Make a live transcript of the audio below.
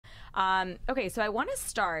Okay, so I want to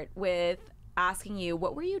start with asking you,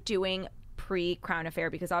 what were you doing pre-Crown Affair?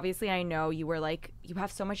 Because obviously I know you were like, you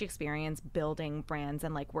have so much experience building brands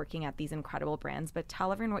and like working at these incredible brands, but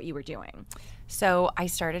tell everyone what you were doing. So I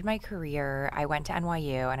started my career, I went to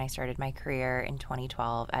NYU and I started my career in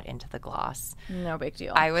 2012 at Into the Gloss. No big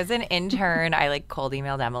deal. I was an intern. I like cold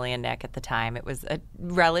emailed Emily and Nick at the time. It was a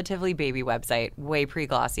relatively baby website, way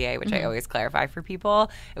pre-Glossier, which I always clarify for people.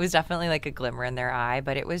 It was definitely like a glimmer in their eye,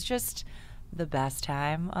 but it was just the best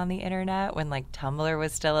time on the internet when like Tumblr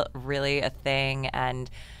was still really a thing. And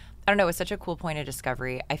I don't know, it was such a cool point of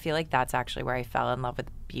discovery. I feel like that's actually where I fell in love with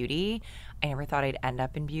beauty. I never thought I'd end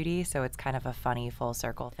up in beauty, so it's kind of a funny full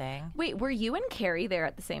circle thing. Wait, were you and Carrie there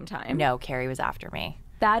at the same time? No, Carrie was after me.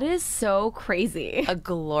 That is so crazy. A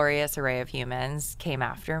glorious array of humans came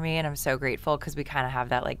after me, and I'm so grateful because we kind of have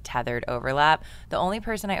that like tethered overlap. The only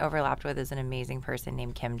person I overlapped with is an amazing person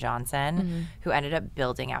named Kim Johnson, who ended up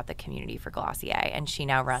building out the community for Glossier, and she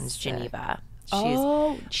now runs Geneva.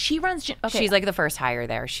 She runs. Okay. She's like the first hire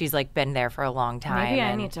there. She's like been there for a long time. Maybe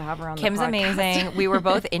I need to have her on Kim's the podcast. amazing. We were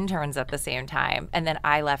both interns at the same time. And then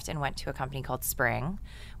I left and went to a company called Spring,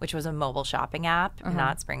 which was a mobile shopping app,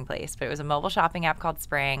 not Spring Place, but it was a mobile shopping app called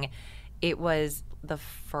Spring. It was the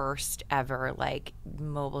first ever like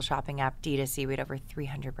mobile shopping app D2C. We had over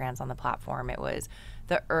 300 brands on the platform. It was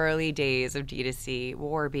the early days of D2C.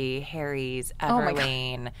 Warby, Harry's,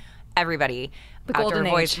 Everlane, everybody. The golden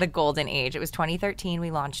age. The golden age. It was 2013 we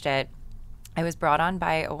launched it. I was brought on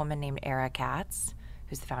by a woman named Era Katz,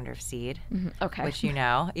 who's the founder of Seed, which you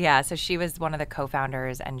know. Yeah, so she was one of the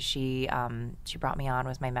co-founders, and she brought me on,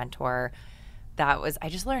 was my mentor. I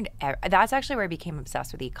just learned, that's actually where I became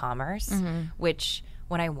obsessed with e-commerce, which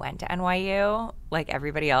when I went to NYU, like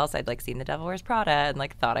everybody else, I'd like seen The Devil Wears Prada and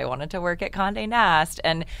like thought I wanted to work at Condé Nast.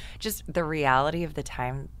 And just the reality of the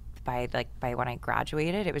time by when I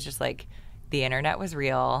graduated, it was just like the internet was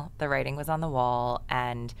real, the writing was on the wall,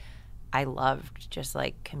 and I loved just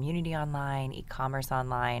like community online, e-commerce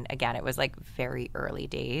online. Again, it was like very early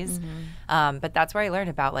days. But that's where I learned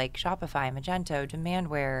about like Shopify, Magento,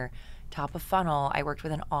 Demandware, top of funnel. I worked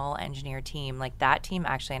with an all engineer team. Like that team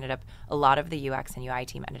actually ended up, a lot of the UX and UI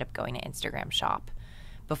team ended up going to Instagram Shop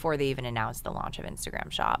before they even announced the launch of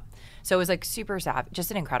Instagram Shop. So it was like super savvy,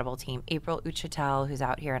 just an incredible team. April Uchitel, who's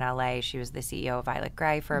out here in LA, she was the CEO of Violet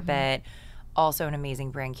Grey for a bit. Also an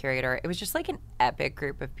amazing brand curator. It was just like an epic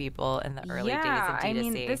group of people in the early days of D2C. I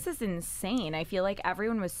mean, this is insane. I feel like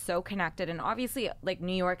everyone was so connected, and obviously like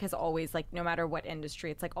New York has always, like, no matter what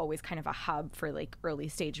industry, it's like always kind of a hub for like early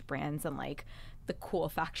stage brands and like the cool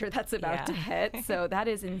factor that's about to hit. So that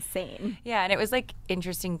is insane. Yeah, and it was like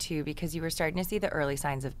interesting too because you were starting to see the early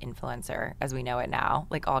signs of influencer as we know it now,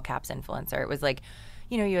 like all caps influencer. It was like,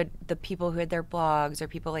 you know, you had the people who had their blogs or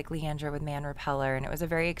people like Leandra with Man Repeller, and it was a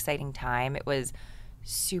very exciting time. It was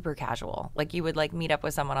super casual. Like you would like meet up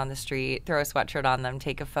with someone on the street, throw a sweatshirt on them,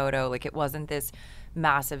 take a photo. Like it wasn't this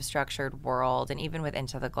massive structured world. And even with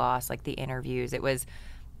Into the Gloss, like the interviews, it was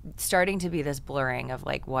starting to be this blurring of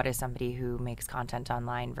like what is somebody who makes content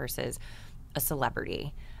online versus a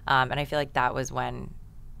celebrity. And I feel like that was when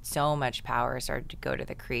so much power started to go to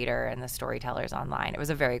the creator and the storytellers online. It was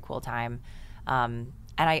a very cool time.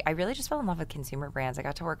 And I really just fell in love with consumer brands. I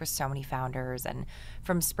got to work with so many founders. And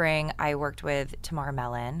from Spring, I worked with Tamar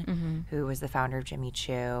Mellon, who was the founder of Jimmy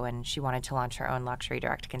Choo, and she wanted to launch her own luxury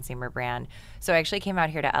direct-to-consumer brand. So I actually came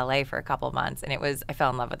out here to LA for a couple of months, and I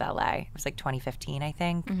fell in love with LA. It was like 2015, I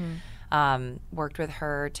think. Worked with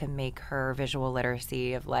her to make her visual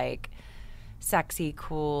literacy of like sexy,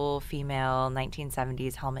 cool, female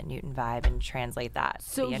 1970s Helmut Newton vibe and translate that to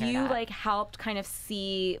So the you internet. like helped kind of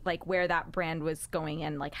see like where that brand was going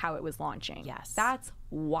and like how it was launching. Yes. That's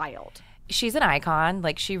wild. She's an icon.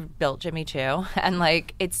 Like she built Jimmy Choo, and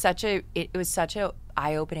like it was such a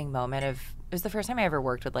eye-opening moment of. It was the first time I ever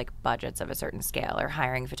worked with like budgets of a certain scale or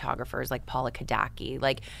hiring photographers like Paula Kadaki,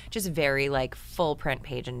 like just very like full print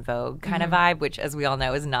page in Vogue kind of vibe, which as we all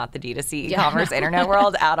know is not the D2C e-commerce internet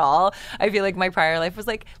world at all. I feel like my prior life was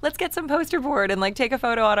like, let's get some poster board and like take a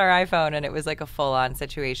photo on our iPhone. And it was like a full on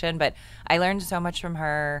situation. But I learned so much from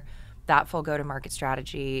her, that full go-to-market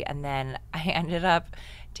strategy. And then I ended up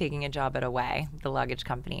taking a job at Away, the luggage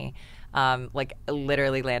company. Like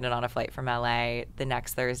literally landed on a flight from LA. The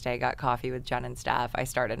next Thursday, got coffee with Jen and Steph. I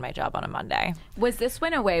started my job on a Monday. Was this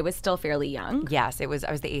when Away was still fairly young? Yes, it was.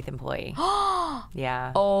 I was the 8th employee.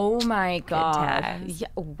 Yeah. Oh my Good God. times. Yeah,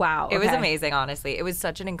 wow. It was okay. amazing, honestly. It was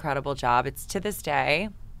such an incredible job. It's to this day,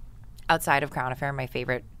 outside of Crown Affair, my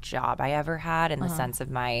favorite job I ever had in the sense of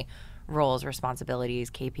my roles,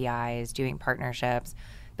 responsibilities, KPIs, doing partnerships,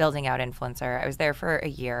 building out influencer. I was there for a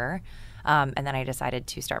year. And then I decided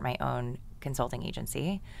to start my own consulting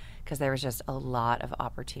agency because there was just a lot of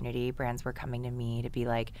opportunity. Brands were coming to me to be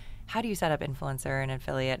like, how do you set up influencer and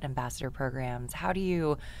affiliate and ambassador programs? How do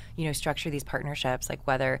you, structure these partnerships? Like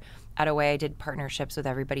whether at Away I did partnerships with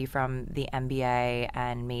everybody from the NBA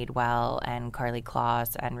and Madewell and Carly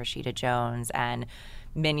Kloss and Rashida Jones and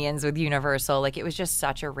Minions with Universal. Like it was just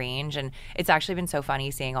such a range. And it's actually been so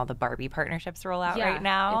funny seeing all the Barbie partnerships roll out right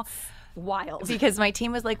now. It's wild. Because my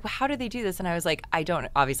team was like, well, how do they do this? And I was like, I don't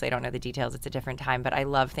know the details. It's a different time, but I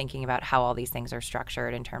love thinking about how all these things are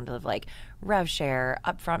structured in terms of like rev share,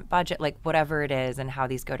 upfront budget, like whatever it is, and how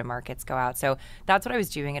these go to markets go out. So that's what I was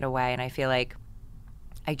doing at Away. And I feel like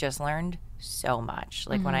I just learned so much.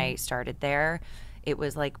 Like when I started there, it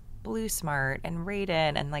was like Blue Smart and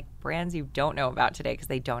Raiden and like brands you don't know about today because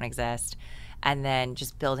they don't exist. And then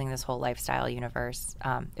just building this whole lifestyle universe.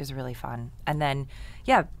 It was really fun. And then,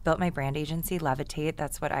 built my brand agency, Levitate.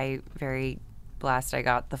 That's what very blessed. I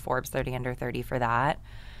got the Forbes 30 Under 30 for that.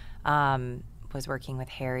 Was working with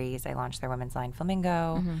Harry's. I launched their women's line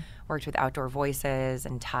Flamingo. Worked with Outdoor Voices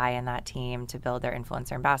and Ty and that team to build their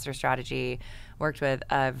influencer ambassador strategy. Worked with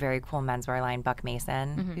a very cool menswear line, Buck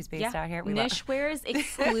Mason, who's based out here. Nish wears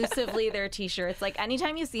exclusively their t-shirts. Like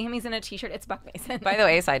anytime you see him, he's in a t-shirt. It's Buck Mason. By the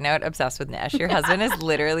way, side note, obsessed with Nish. Your husband is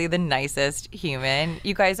literally the nicest human.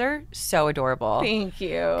 You guys are so adorable. Thank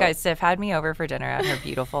you. Guys, Sif had me over for dinner at her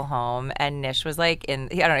beautiful home, and Nish was like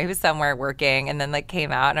he was somewhere working, and then like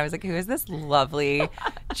came out, and I was like, who is this lovely,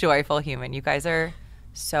 joyful human? You guys are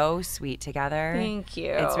so sweet together. Thank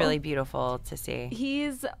you. It's really beautiful to see.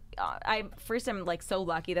 He's I'm like so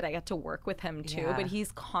lucky that I get to work with him too, but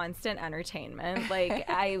he's constant entertainment. Like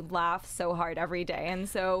I laugh so hard every day. And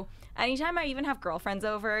so anytime I even have girlfriends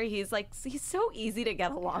over, he's so easy to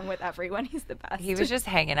get along with everyone. He's the best. He was just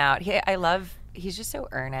hanging out. He's just so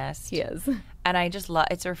earnest. He is. And I just love,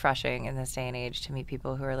 it's refreshing in this day and age to meet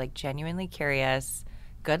people who are like genuinely curious,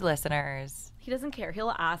 good listeners. He doesn't care.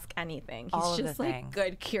 He'll ask anything. He's All of just the like things.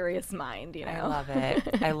 good, curious mind, I love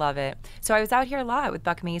it. I love it. So I was out here a lot with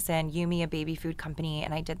Buck Mason, Yumi, a baby food company,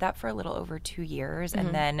 and I did that for a little over 2 years.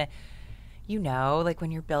 And then, like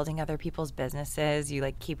when you're building other people's businesses, you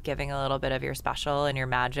like keep giving a little bit of your special and your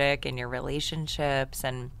magic and your relationships.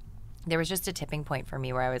 And there was just a tipping point for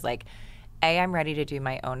me where I was like, I'm ready to do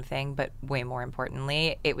my own thing, but way more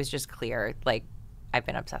importantly, it was just clear, like, I've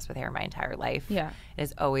been obsessed with hair my entire life. Yeah. It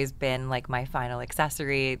has always been like my final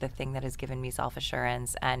accessory, the thing that has given me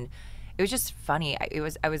self-assurance. And it was just funny. I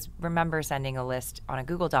remember sending a list on a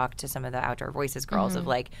Google Doc to some of the Outdoor Voices girls of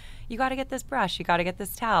like, you got to get this brush, you got to get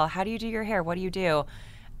this towel. How do you do your hair? What do you do?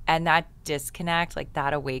 And that disconnect, like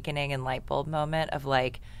that awakening and light bulb moment of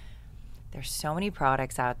like, there's so many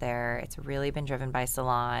products out there. It's really been driven by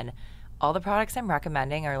salon. All the products I'm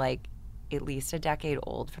recommending are like at least a decade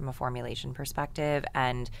old from a formulation perspective.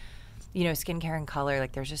 And, skincare and color,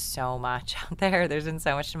 like there's just so much out there. There's been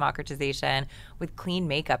so much democratization with clean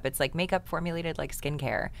makeup. It's like makeup formulated like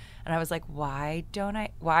skincare. And I was like, why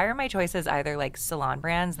are my choices either like salon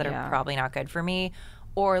brands that are probably not good for me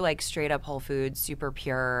or like straight up Whole Foods, super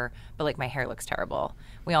pure, but like my hair looks terrible.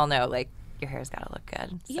 We all know like your hair's got to look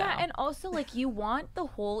good. So. Yeah, and also like you want the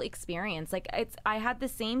whole experience. Like I had the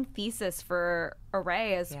same thesis for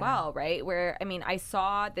Array as well, right? Where I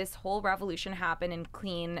saw this whole revolution happen in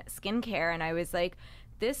clean skincare, and I was like,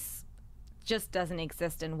 this just doesn't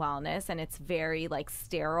exist in wellness, and it's very like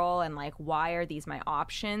sterile, and like why are these my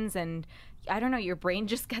options? And I don't know, your brain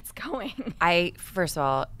just gets going. First of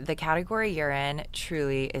all, the category you're in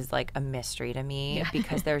truly is like a mystery to me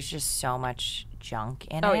because there's just so much junk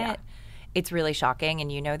in it. Yeah. It's really shocking, and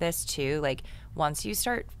you know this too. Like once you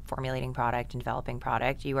start formulating product and developing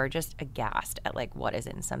product, you are just aghast at like what is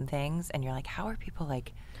in some things, and you're like, how are people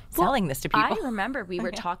like selling this to people? I remember we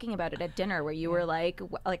were talking about it at dinner where you were like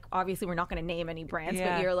obviously we're not going to name any brands,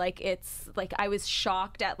 but you're like, it's like I was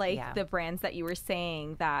shocked at like the brands that you were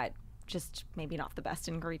saying that just maybe not the best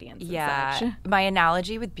ingredients. Yeah. And such. My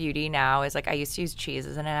analogy with beauty now is like I used to use cheese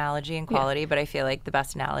as an analogy in quality, but I feel like the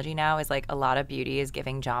best analogy now is like a lot of beauty is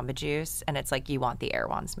giving Jamba Juice, and it's like you want the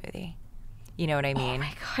Erewhon smoothie. You know what I mean? Oh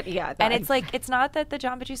my God, yeah. And it's like, it's not that the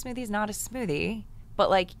Jamba Juice smoothie is not a smoothie, but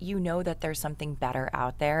like you know that there's something better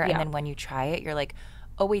out there. And then when you try it, you're like,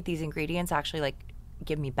 oh wait, these ingredients actually like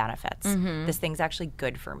give me benefits. This thing's actually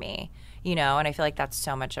good for me, And I feel like that's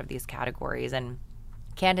so much of these categories. And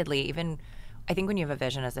candidly, even I think when you have a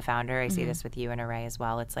vision as a founder, I see this with you and Array as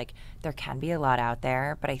well. It's like there can be a lot out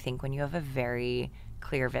there, but I think when you have a very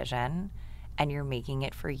clear vision and you're making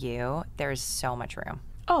it for you, there's so much room.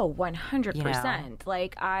 Oh, 100%.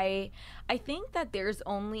 Like I think that there's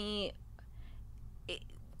only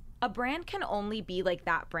a brand can only be like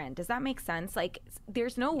that brand. Does that make sense? Like,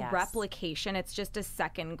 there's no replication. It's just a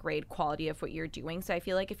second grade quality of what you're doing. So I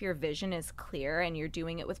feel like if your vision is clear and you're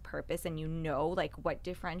doing it with purpose and you know like what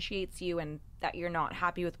differentiates you and that you're not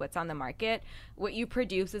happy with what's on the market, what you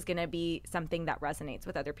produce is going to be something that resonates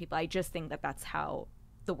with other people. I just think that that's how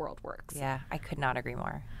the world works. Yeah, I could not agree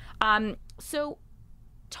more. So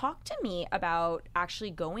talk to me about actually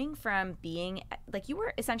going from being like, you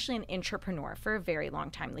were essentially an entrepreneur for a very long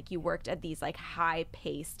time. Like, you worked at these like high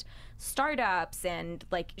paced startups and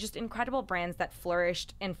like just incredible brands that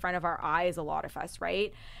flourished in front of our eyes, a lot of us,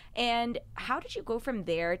 right? And how did you go from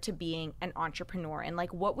there to being an entrepreneur? And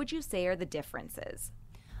like, what would you say are the differences?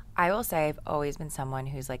 I will say I've always been someone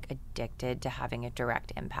who's like addicted to having a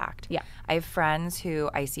direct impact. Yeah. I have friends who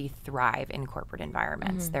I see thrive in corporate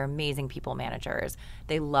environments. They're amazing people managers.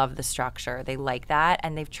 They love the structure. They like that.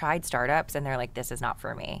 And they've tried startups and they're like, this is not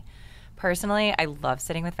for me. Personally, I love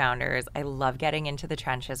sitting with founders. I love getting into the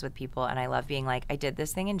trenches with people. And I love being like, I did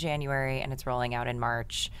this thing in January and it's rolling out in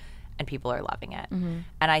March and people are loving it. And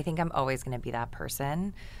I think I'm always going to be that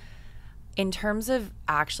person. In terms of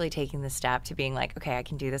actually taking the step to being like, okay, I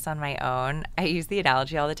can do this on my own, I use the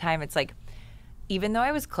analogy all the time. It's like, even though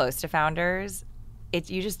I was close to founders,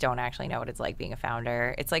 you just don't actually know what it's like being a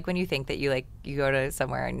founder. It's like when you think that you go to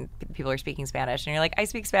somewhere and people are speaking Spanish and you're like, I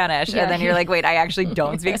speak Spanish. Yeah. And then you're like, wait, I actually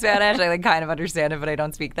don't speak Spanish. I like kind of understand it, but I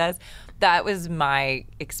don't speak this. That was my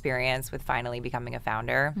experience with finally becoming a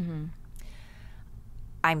founder.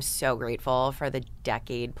 I'm so grateful for the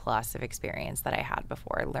decade plus of experience that I had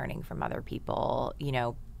before, learning from other people, you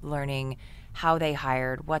know, learning how they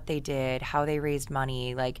hired, what they did, how they raised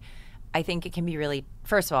money. Like, I think it can be really,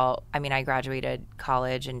 first of all, I mean, I graduated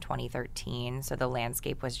college in 2013, so the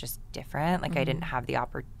landscape was just different. Like, I didn't have the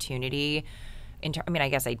opportunity. I mean, I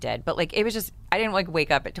guess I did, but like, it was just, I didn't like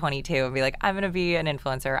wake up at 22 and be like, I'm going to be an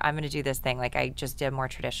influencer. I'm going to do this thing. Like, I just did a more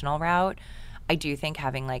traditional route. I do think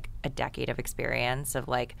having like a decade of experience of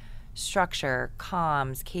like structure,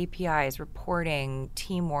 comms, KPIs, reporting,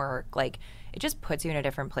 teamwork, like it just puts you in a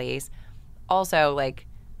different place. Also, like,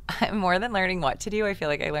 more than learning what to do, I feel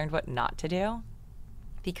like I learned what not to do,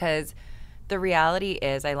 because the reality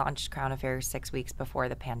is I launched Crown Affairs 6 weeks before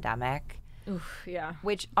the pandemic. Oof, yeah.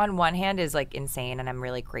 Which on one hand is like insane, and I'm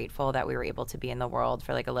really grateful that we were able to be in the world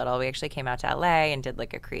for like a little. We actually came out to LA and did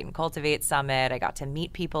like a Create and Cultivate summit. I got to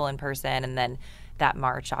meet people in person, and then that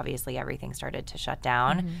March, obviously, everything started to shut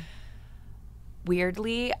down.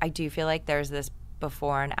 Weirdly, I do feel like there's this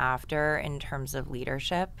before and after in terms of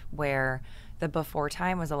leadership, where the before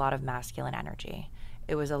time was a lot of masculine energy.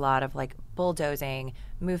 It was a lot of like bulldozing,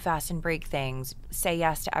 move fast and break things, say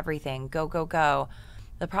yes to everything, go, go, go.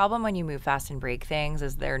 The problem when you move fast and break things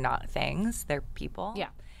is they're not things, they're people. Yeah.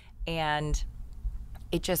 And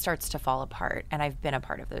it just starts to fall apart. And I've been a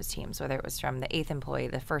part of those teams, whether it was from the 8th employee,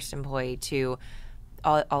 the 1st employee, to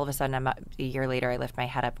all of a sudden, a year later, I lift my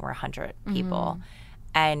head up and we're 100 people.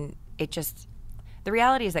 And it just, the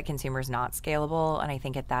reality is that consumer is not scalable. And I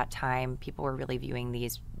think at that time, people were really viewing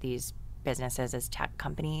these businesses as tech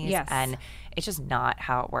companies. Yes. And it's just not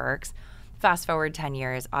how it works. Fast forward 10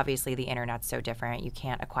 years, obviously the internet's so different. You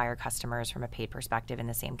can't acquire customers from a paid perspective in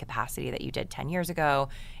the same capacity that you did 10 years ago.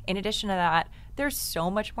 In addition to that, there's so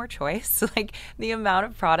much more choice. Like the amount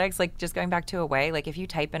of products, like just going back to Away, like if you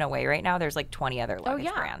type in Away right now, there's like 20 other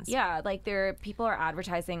luggage brands. Yeah, like people are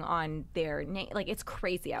advertising on their name. Like it's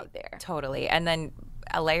crazy out there. Totally. And then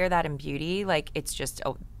a layer that in beauty, like it's just,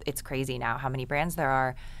 it's crazy now how many brands there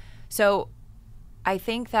are. So I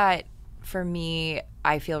think that for me,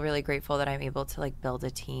 I feel really grateful that I'm able to like build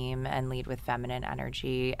a team and lead with feminine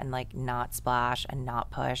energy and like not splash and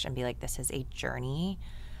not push and be like, this is a journey.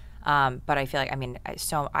 But I feel like, I mean,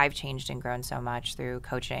 so I've changed and grown so much through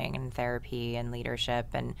coaching and therapy and leadership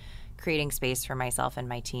and creating space for myself and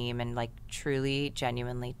my team and like truly,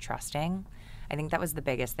 genuinely trusting. I think that was the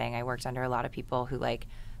biggest thing. I worked under a lot of people who like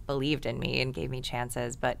believed in me and gave me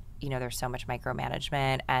chances, but you know, there's so much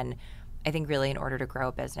micromanagement, and I think really in order to grow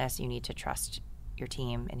a business, you need to trust your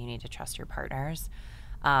team and you need to trust your partners.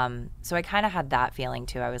 So I kind of had that feeling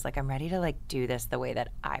too. I was like, I'm ready to like do this the way that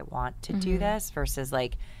I want to do this versus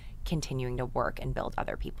like continuing to work and build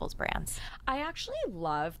other people's brands. I actually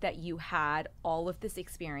love that you had all of this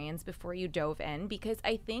experience before you dove in, because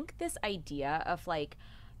I think this idea of like,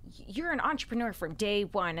 you're an entrepreneur from day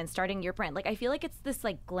one and starting your brand, like I feel like it's this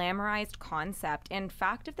like glamorized concept. And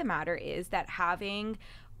fact of the matter is that having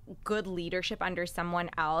good leadership under someone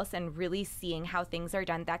else and really seeing how things are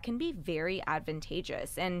done, that can be very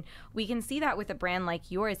advantageous. And we can see that with a brand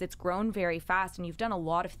like yours. It's grown very fast and you've done a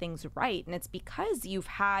lot of things right. And it's because you've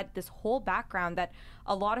had this whole background that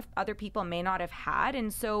a lot of other people may not have had.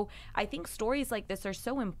 And so I think stories like this are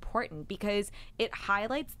so important because it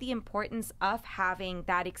highlights the importance of having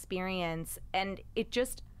that experience, and it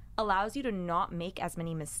just allows you to not make as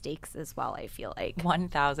many mistakes as well, I feel like.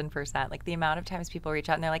 1000%. Like the amount of times people reach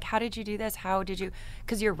out and they're like, how did you do this? How did you?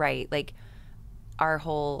 Because you're right. Like our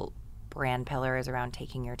whole brand pillar is around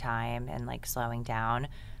taking your time and like slowing down.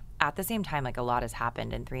 At the same time, like a lot has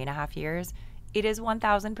happened in 3.5 years. It is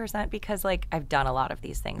 1000% because like I've done a lot of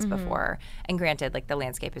these things before. And granted, like the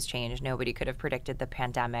landscape has changed. Nobody could have predicted the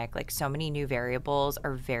pandemic. Like so many new variables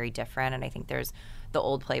are very different. And I think the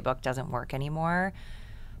old playbook doesn't work anymore.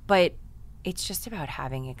 But it's just about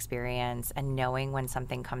having experience and knowing when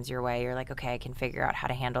something comes your way, you're like, okay, I can figure out how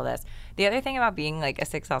to handle this. The other thing about being like a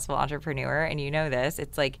successful entrepreneur, and you know this,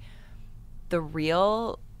 it's like the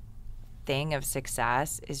real thing of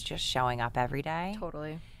success is just showing up every day.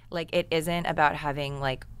 Totally. Like it isn't about having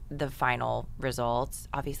like the final results.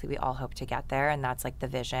 Obviously, we all hope to get there, and that's like the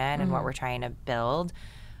vision and what we're trying to build.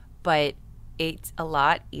 But it's a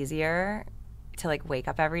lot easier to like wake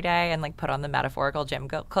up every day and like put on the metaphorical gym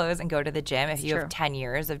clothes and go to the gym if you have 10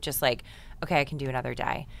 years of just like, okay, I can do another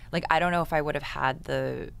day. Like I don't know if I would have had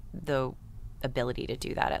the ability to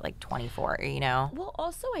do that at like 24, you know? Well,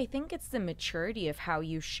 also I think it's the maturity of how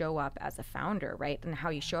you show up as a founder, right? And how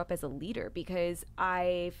you show up as a leader, because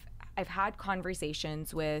I've had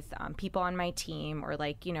conversations with people on my team, or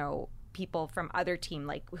like, you know, people from other team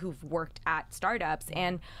like who've worked at startups,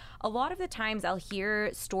 and a lot of the times I'll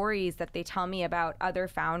hear stories that they tell me about other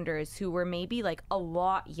founders who were maybe like a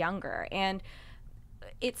lot younger, and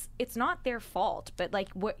it's not their fault, but like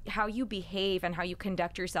how you behave and how you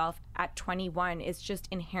conduct yourself at 21 is just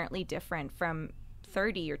inherently different from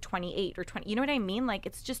 30 or 28 or 20. You know what I mean? Like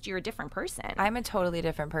it's just, you're a different person. I'm a totally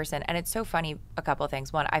different person. And it's so funny, a couple of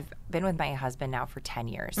things. One, I've been with my husband now for 10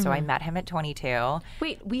 years. So I met him at 22.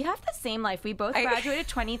 Wait, we have the same life. We both graduated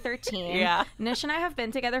 2013. Yeah. Nish and I have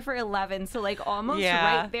been together for 11. So like almost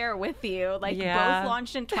right there with you. Like both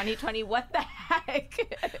launched in 2020. What the heck?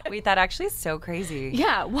 Wait, that actually is so crazy.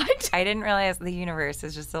 Yeah. What? I didn't realize the universe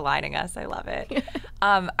is just aligning us. I love it.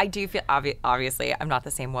 I do feel, obviously, I'm not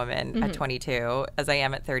the same woman at 22 as I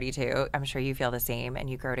am at 32. I'm sure you feel the same, and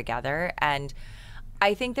you grow together. And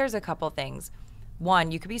I think there's a couple things.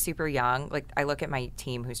 One, you could be super young. Like I look at my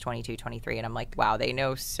team who's 22, 23, and I'm like, wow, they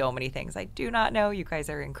know so many things I do not know. You guys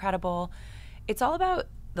are incredible. It's all about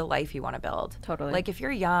the life you want to build. Totally. Like if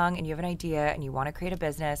you're young and you have an idea and you want to create a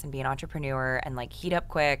business and be an entrepreneur and like heat up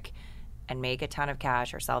quick and make a ton of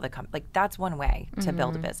cash or sell the company, like that's one way to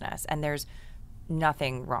build a business. And there's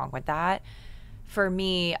nothing wrong with that. For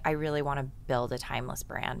me, I really want to build a timeless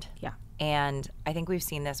brand. Yeah. And I think we've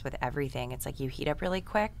seen this with everything. It's like you heat up really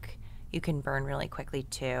quick, you can burn really quickly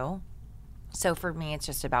too. So for me, it's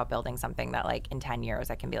just about building something that like in 10 years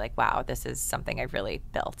I can be like, wow, this is something I've really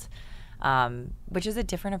built, which is a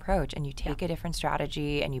different approach. And you take a different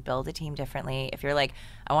strategy and you build a team differently. If you're like,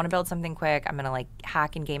 I want to build something quick, I'm going to like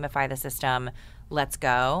hack and gamify the system, let's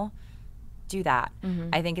go. Do that.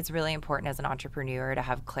 I think it's really important as an entrepreneur to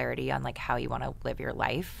have clarity on like how you want to live your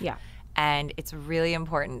life. Yeah. And it's really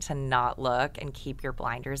important to not look and keep your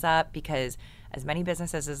blinders up, because as many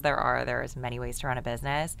businesses as there are as many ways to run a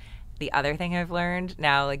business. The other thing I've learned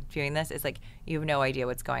now, like doing this, is like you have no idea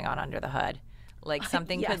what's going on under the hood. Like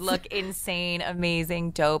something could look insane,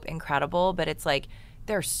 amazing, dope, incredible, but it's like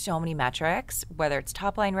there are so many metrics, whether it's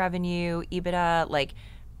top line revenue, EBITDA, like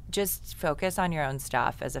just focus on your own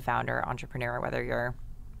stuff as a founder, entrepreneur, whether you're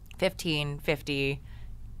 15, 50,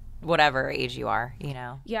 whatever age you are, you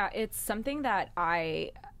know? Yeah, it's something that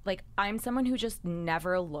I'm someone who just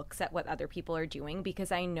never looks at what other people are doing,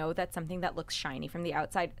 because I know that something that looks shiny from the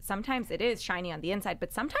outside, sometimes it is shiny on the inside,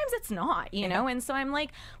 but sometimes it's not, you know? And so I'm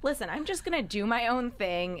like, listen, I'm just going to do my own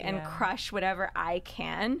thing and crush whatever I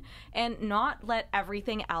can and not let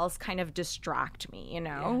everything else kind of distract me, you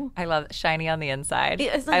know? I love shiny on the inside.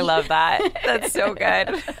 Like, I love that. That's so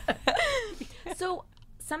good. So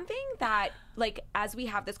something that, like, as we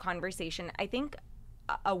have this conversation, I think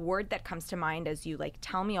a word that comes to mind as you like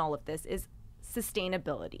tell me all of this is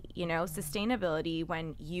sustainability. You know, sustainability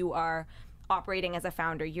when you are operating as a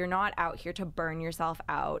founder, you're not out here to burn yourself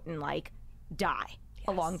out and like die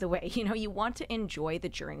along the way. You know, you want to enjoy the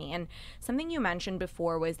journey. And something you mentioned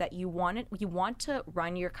before was that you want to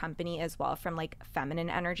run your company as well from like feminine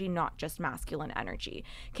energy, not just masculine energy.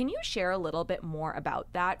 Can you share a little bit more about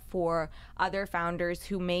that for other founders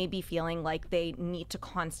who may be feeling like they need to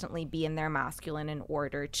constantly be in their masculine in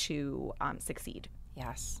order to succeed?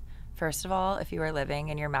 Yes. First of all, if you are living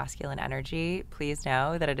in your masculine energy, please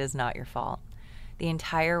know that it is not your fault. The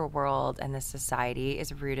entire world and this society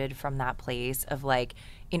is rooted from that place of like,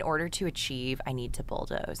 in order to achieve, I need to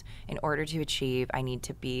bulldoze. In order to achieve, I need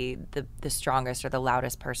to be the strongest or the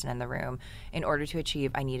loudest person in the room. In order to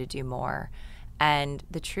achieve, I need to do more. And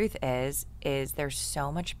the truth is there's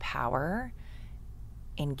so much power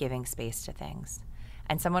in giving space to things.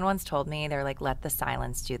 And someone once told me, they're like, let the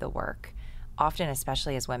silence do the work. Often,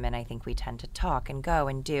 especially as women, I think we tend to talk and go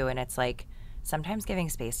and do, and it's like sometimes giving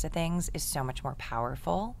space to things is so much more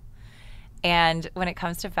powerful. And when it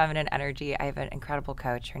comes to feminine energy, I have an incredible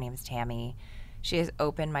coach. Her name is Tammy. She has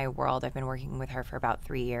opened my world. I've been working with her for about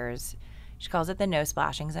 3 years. She calls it the no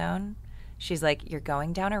splashing zone. She's like, you're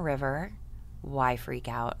going down a river. Why freak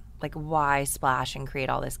out? Like, why splash and create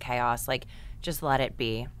all this chaos? Like, just let it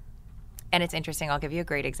be. And it's interesting. I'll give you a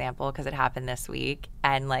great example because it happened this week.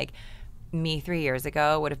 And like, me 3 years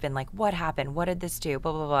ago would have been like, what happened? What did this do?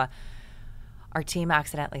 Blah, blah, blah. Our team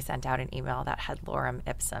accidentally sent out an email that had lorem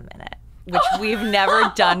ipsum in it, which we've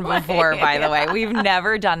never done before, by the way. We've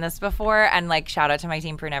never done this before. And like, shout out to my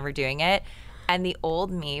team for never doing it. And the old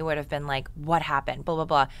me would have been like, what happened? Blah, blah,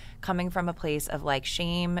 blah. Coming from a place of like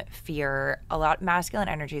shame, fear. Masculine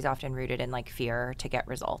energy is often rooted in like fear to get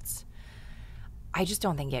results. I just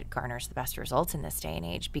don't think it garners the best results in this day and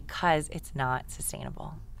age because it's not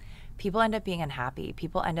sustainable. People end up being unhappy.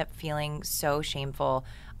 People end up feeling so shameful.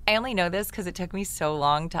 I only know this because it took me so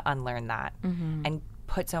long to unlearn that and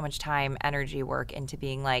put so much time, energy, work into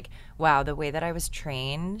being like, wow, the way that I was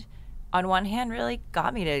trained on one hand really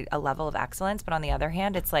got me to a level of excellence, but on the other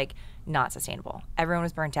hand, it's like not sustainable. Everyone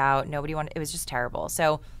was burnt out. Nobody wanted, it was just terrible.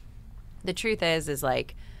 So the truth is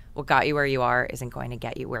like, what got you where you are isn't going to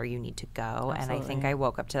get you where you need to go. Absolutely. And I think I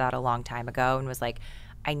woke up to that a long time ago and was like,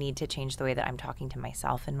 I need to change the way that I'm talking to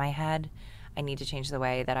myself in my head. I need to change the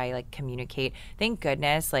way that I like communicate. Thank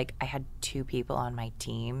goodness, like I had 2 people on my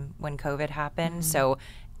team when COVID happened. So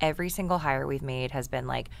every single hire we've made has been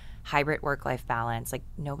like hybrid work-life balance. Like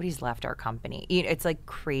nobody's left our company. It's like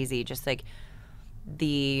crazy, just like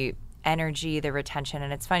the energy, the retention.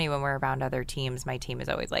 And it's funny when we're around other teams, my team is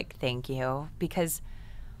always like, thank you. Because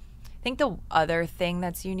I think the other thing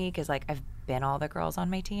that's unique is like I've been all the girls on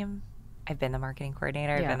my team. I've been the marketing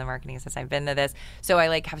coordinator. I've been the marketing assistant. I've been to this. So I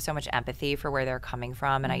like have so much empathy for where they're coming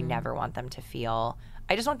from. And I never want them to feel,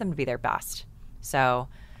 I just want them to be their best. So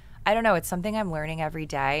I don't know. It's something I'm learning every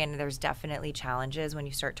day. And there's definitely challenges when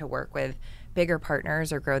you start to work with bigger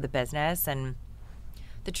partners or grow the business. And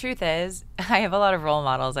the truth is I have a lot of role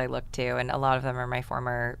models I look to, and a lot of them are my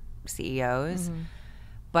former CEOs.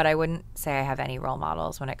 But I wouldn't say I have any role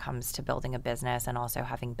models when it comes to building a business and also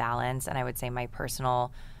having balance. And I would say my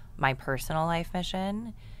personal life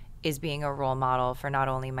mission is being a role model for not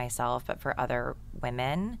only myself, but for other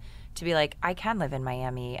women to be like, I can live in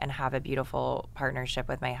Miami and have a beautiful partnership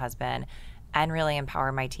with my husband and really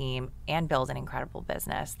empower my team and build an incredible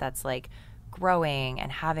business that's like growing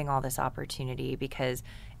and having all this opportunity, because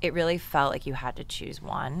it really felt like you had to choose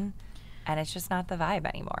one. And it's just not the vibe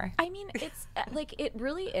anymore. I mean, it's like, it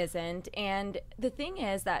really isn't. And the thing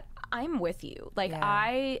is that I'm with you. Like,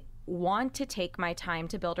 I want to take my time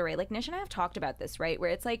to build a array. Like, Nish and I have talked about this, right?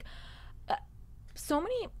 Where it's like, so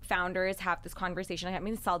many founders have this conversation, like, I'm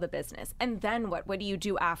going to sell the business. And then what? What do you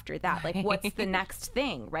do after that? Like, what's the next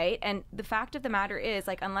thing, right? And the fact of the matter is,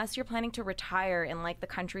 like, unless you're planning to retire in, like, the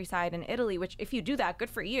countryside in Italy, which if you do that, good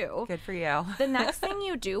for you. Good for you. The next thing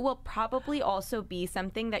you do will probably also be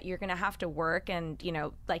something that you're going to have to work and, you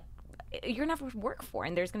know, like, you're going to have to work for,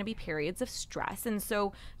 and there's going to be periods of stress. And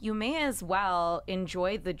so you may as well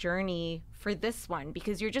enjoy the journey for this one,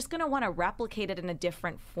 because you're just going to want to replicate it in a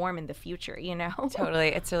different form in the future, you know? Totally.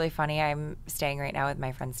 It's really funny. I'm staying right now with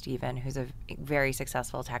my friend Steven, who's a very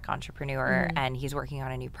successful tech entrepreneur, and he's working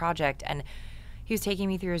on a new project. And he was taking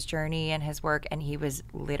me through his journey and his work, and he was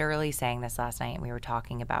literally saying this last night, and we were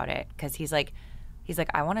talking about it, because he's like,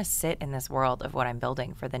 I want to sit in this world of what I'm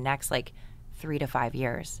building for the next, like, 3 to 5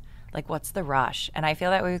 years. Like, what's the rush? And I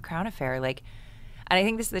feel that way with Crown Affair. Like, and I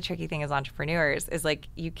think this is the tricky thing as entrepreneurs is, like,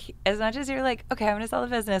 as much as you're like, okay, I'm going to sell the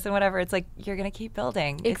business and whatever, it's like, you're going to keep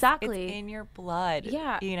building. Exactly. It's in your blood.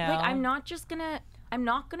 Yeah. You know? Like, I'm not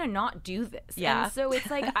going to not do this. Yeah. And so it's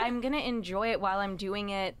like, I'm going to enjoy it while I'm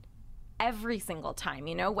doing it every single time,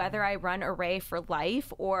 you know, whether I run Array for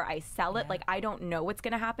life or I sell it, like I don't know what's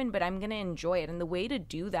going to happen, but I'm going to enjoy it. And the way to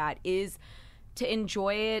do that is to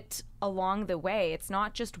enjoy it along the way. It's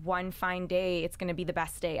not just one fine day, it's going to be the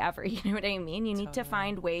best day ever. You know what I mean? You need to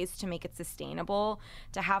find ways to make it sustainable,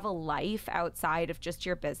 to have a life outside of just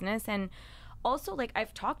your business. And also, like,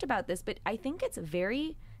 I've talked about this, but I think it's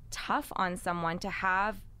very tough on someone to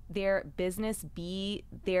have their business be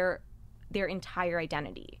their entire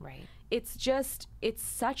identity. Right. It's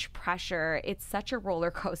such pressure. It's such a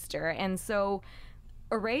roller coaster. And so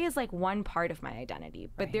Array is like one part of my identity,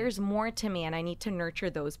 but there's more to me, and I need to nurture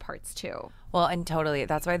those parts too. Well, and totally.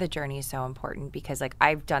 That's why the journey is so important, because like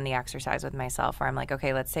I've done the exercise with myself where I'm like,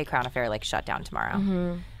 okay, let's say Crown Affair like shut down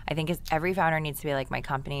tomorrow. I think every founder needs to be like, my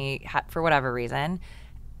company for whatever reason,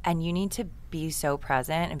 and you need to be so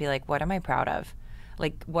present and be like, what am I proud of?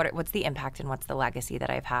 Like, what's the impact and what's the legacy that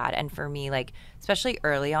I've had? And for me, like, especially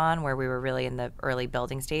early on where we were really in the early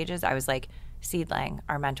building stages, I was like, Seedling,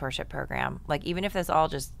 our mentorship program. Like, even if this all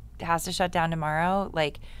just has to shut down tomorrow,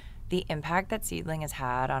 like, the impact that Seedling has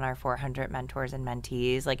had on our 400 mentors and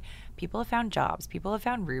mentees, like, people have found jobs, people have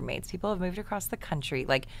found roommates, people have moved across the country.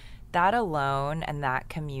 Like, that alone and that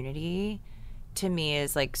community, to me,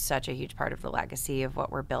 is, like, such a huge part of the legacy of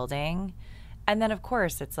what we're building. And then, of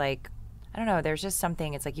course, it's like, I don't know, there's just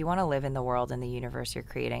something, it's like you want to live in the world and the universe you're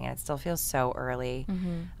creating, and it still feels so early.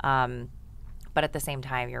 But at the same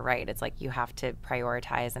time, you're right. It's like you have to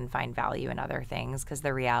prioritize and find value in other things, because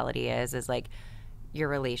the reality is like your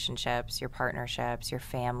relationships, your partnerships, your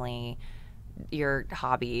family, your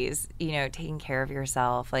hobbies, you know, taking care of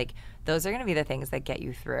yourself, like those are going to be the things that get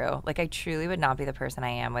you through. Like, I truly would not be the person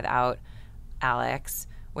I am without Alex,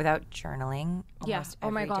 without journaling almost Oh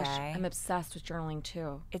my every gosh, day. I'm obsessed with journaling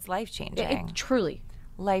too. It's life-changing. Truly.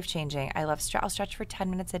 Life-changing. I love I'll stretch for 10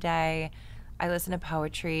 minutes a day. I listen to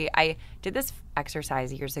poetry. I did this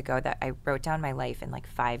exercise years ago that I wrote down my life in like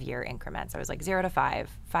 5-year increments. I was like 0 to 5,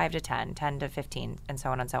 5 to 10, 10 to 15, and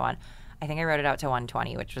so on and so on. I think I wrote it out to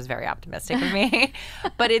 120, which was very optimistic of me.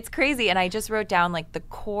 But it's crazy. And I just wrote down like the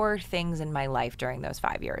core things in my life during those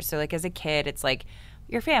 5 years. So like as a kid, it's like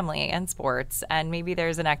your family and sports, and maybe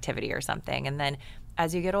there's an activity or something. And then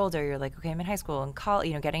as you get older, you're like, okay, I'm in high school, and college,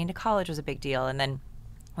 you know, getting into college was a big deal. And then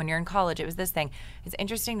when you're in college, it was this thing. It's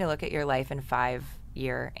interesting to look at your life in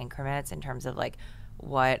 5-year increments in terms of like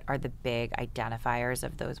what are the big identifiers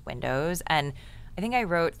of those windows. And I think I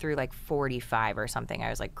wrote through like 45 or something. I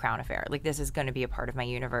was like, Crown Affair. Like, this is going to be a part of my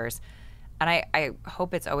universe. And I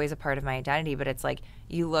hope it's always a part of my identity, but it's like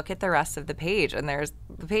you look at the rest of the page and the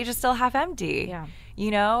page is still half empty. Yeah. You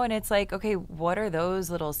know, and it's like, okay, what are those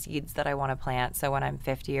little seeds that I want to plant so when I'm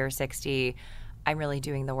 50 or 60, I'm really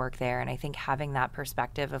doing the work there? And I think having that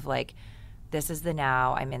perspective of like, this is the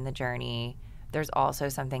now, I'm in the journey, there's also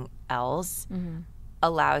something else,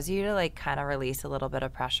 allows you to like kind of release a little bit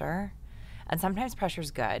of pressure. And sometimes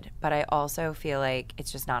pressure's good, but I also feel like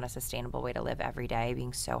it's just not a sustainable way to live every day,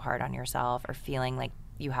 being so hard on yourself or feeling like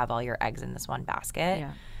you have all your eggs in this one basket.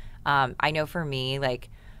 Yeah. I know for me, like,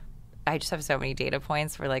 I just have so many data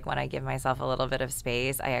points for like when I give myself a little bit of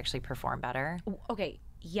space, I actually perform better. Okay.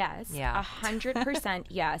 Yes. Yeah. 100%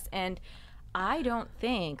 yes. And I don't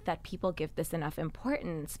think that people give this enough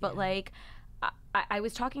importance, but like, I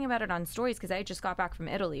was talking about it on stories because I just got back from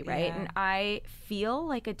Italy, right? Yeah. And I feel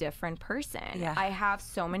like a different person. Yeah. I have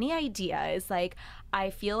so many ideas. Like, I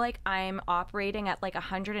feel like I'm operating at like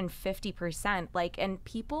 150%. Like, and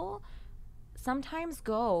people sometimes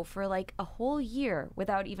go for like a whole year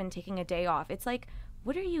without even taking a day off. It's like,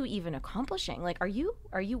 what are you even accomplishing? Like, are you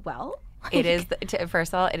well? Like, It is,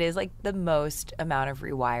 first of all, it is like the most amount of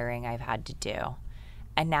rewiring I've had to do.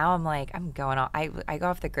 And now I'm like, I'm going on. I go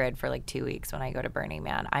off the grid for like 2 weeks when I go to Burning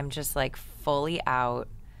Man. I'm just like fully out.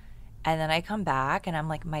 And then I come back and I'm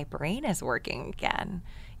like, my brain is working again.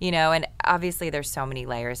 You know, and obviously there's so many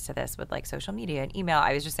layers to this with like social media and email.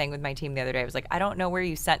 I was just saying with my team the other day, I was like, I don't know where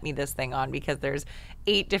you sent me this thing on because there's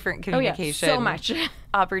 8 different communication so much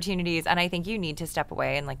opportunities. And I think you need to step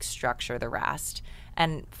away and like structure the rest.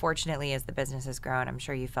 And fortunately, as the business has grown, I'm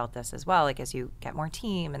sure you felt this as well. Like as you get more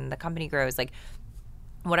team and the company grows, like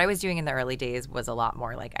what I was doing in the early days was a lot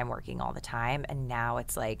more like I'm working all the time. And now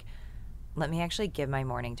it's like, let me actually give my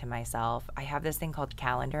morning to myself. I have this thing called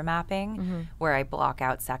calendar mapping where I block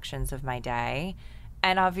out sections of my day.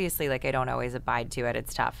 And obviously, like, I don't always abide to it.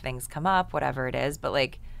 It's tough. Things come up, whatever it is. But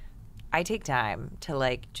like, I take time to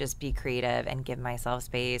like just be creative and give myself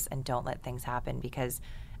space and don't let things happen because,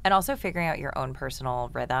 and also figuring out your own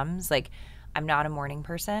personal rhythms. Like, I'm not a morning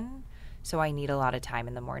person. So I need a lot of time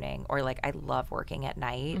in the morning, or like I love working at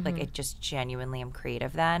night. Like it just genuinely am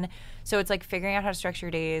creative then. So it's like figuring out how to structure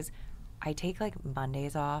your days, I take like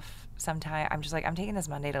Mondays off sometime. I'm just like, I'm taking this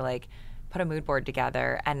Monday to like put a mood board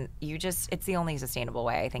together, and it's the only sustainable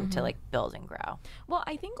way, I think, to like build and grow. Well,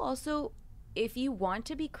 I think also if you want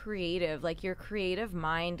to be creative, like your creative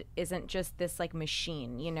mind isn't just this like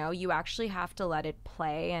machine, you know, you actually have to let it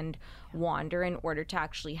play and wander in order to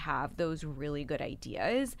actually have those really good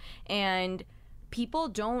ideas. And people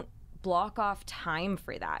don't block off time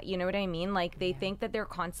for that. You know what I mean? Like they think that they're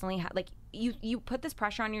constantly like you put this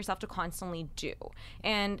pressure on yourself to constantly do.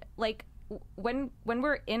 And like when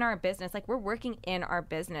we're in our business, like we're working in our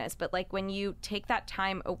business, but like when you take that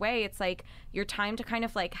time away, it's like your time to kind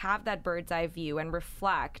of like have that bird's eye view and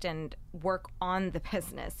reflect and work on the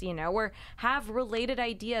business, you know, or have related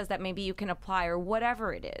ideas that maybe you can apply or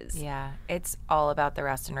whatever it is. Yeah, it's all about the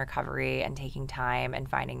rest and recovery and taking time and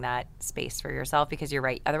finding that space for yourself, because you're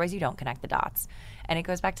right, otherwise you don't connect the dots. And it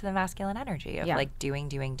goes back to the masculine energy of like doing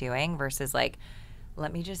versus like,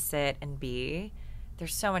 let me just sit and be.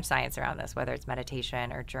 There's so much science around this, whether it's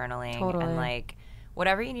meditation or journaling. And like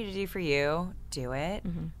whatever you need to do for you, do it.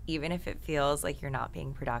 Even if it feels like you're not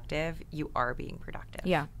being productive, you are being productive.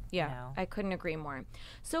 Yeah. You know? I couldn't agree more.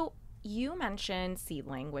 So you mentioned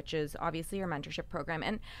Seedling, which is obviously your mentorship program.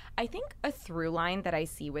 And I think a through line that I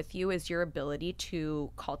see with you is your ability to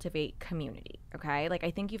cultivate community. Okay. Like I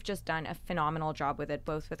think you've just done a phenomenal job with it,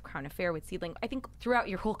 both with Crown Affair, with Seedling, I think throughout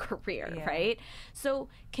your whole career. Right. So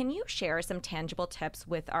can you share some tangible tips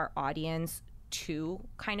with our audience to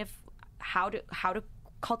kind of how to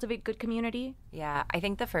cultivate good community? Yeah. I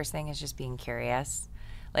think the first thing is just being curious.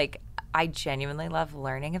 Like, I genuinely love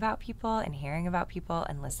learning about people and hearing about people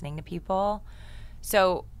and listening to people.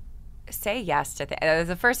 So say yes to things.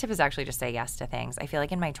 The first tip is actually just say yes to things. I feel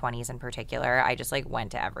like in my 20s in particular, I just like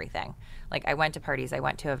went to everything. Like I went to parties, I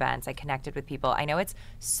went to events, I connected with people. I know it's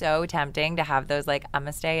so tempting to have those like, I'm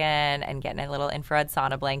gonna stay in and get in a little infrared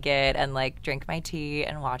sauna blanket and like drink my tea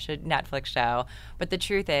and watch a Netflix show. But the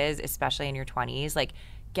truth is, especially in your 20s, like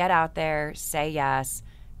get out there, say yes,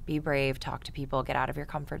 be brave, talk to people, get out of your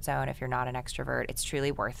comfort zone if you're not an extrovert. It's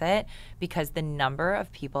truly worth it, because the number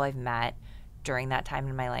of people I've met during that time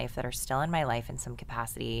in my life that are still in my life in some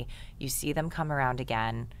capacity, you see them come around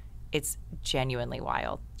again. It's genuinely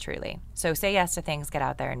wild, truly. So say yes to things, get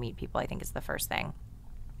out there and meet people, I think is the first thing.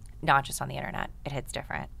 Not just on the internet. It hits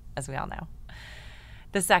different, as we all know.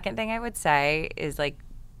 The second thing I would say is like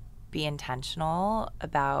be intentional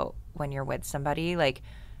about when you're with somebody. Like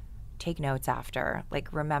take notes after,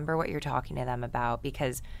 like remember what you're talking to them about,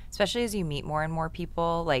 because especially as you meet more and more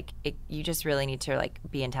people, like you just really need to like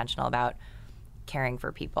be intentional about caring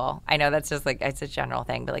for people. I know that's just like, it's a general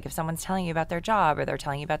thing, but like if someone's telling you about their job or they're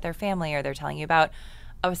telling you about their family or they're telling you about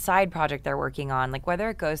a side project they're working on, like whether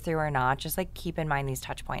it goes through or not, just like keep in mind these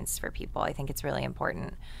touch points for people. I think it's really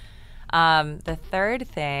important. The third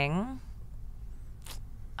thing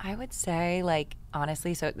I would say, like,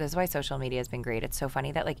 honestly, so this is why social media has been great. It's so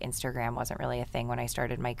funny that like Instagram wasn't really a thing when I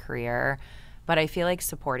started my career, but I feel like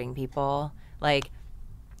supporting people, like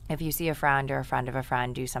if you see a friend or a friend of a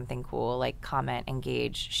friend do something cool, like comment,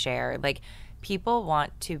 engage, share, like people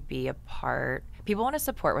want to be a part, people want to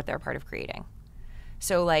support what they're a part of creating.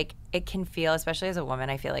 So like it can feel, especially as a woman,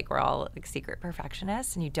 I feel like we're all like secret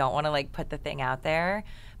perfectionists and you don't want to like put the thing out there,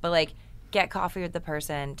 but like get coffee with the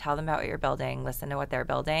person, tell them about what you're building, listen to what they're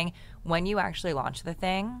building. When you actually launch the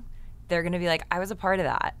thing, they're going to be like, I was a part of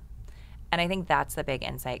that. And I think that's the big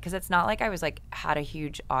insight, because it's not like I was like had a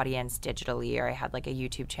huge audience digitally, or I had like a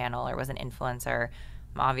YouTube channel or was an influencer.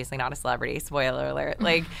 I'm obviously not a celebrity, spoiler alert.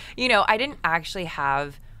 Like, you know, I didn't actually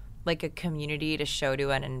have like a community to show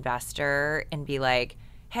to an investor and be like,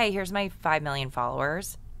 hey, here's my 5 million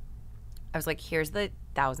followers. I was like, here's the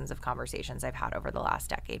thousands of conversations I've had over the last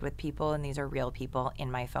decade with people, and these are real people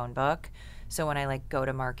in my phone book. So when I like go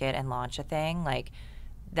to market and launch a thing, like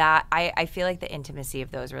that, I feel like the intimacy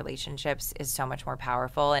of those relationships is so much more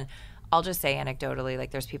powerful. And I'll just say anecdotally,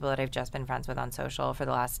 like there's people that I've just been friends with on social for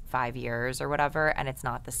the last 5 years or whatever, and it's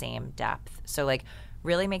not the same depth. So like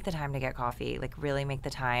really make the time to get coffee, like really make the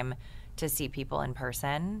time to see people in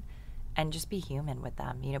person and just be human with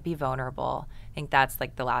them, you know, be vulnerable. I think that's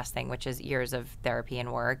like the last thing, which is years of therapy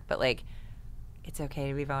and work, but like it's okay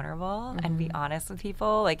to be vulnerable and be honest with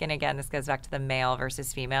people. Like, and again, this goes back to the male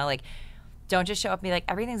versus female. Like, don't just show up and be like,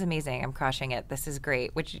 everything's amazing, I'm crushing it, this is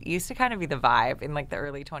great, which used to kind of be the vibe in like the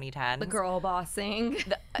early 2010s. The girl bossing.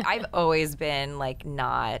 I've always been like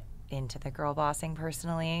not into the girl bossing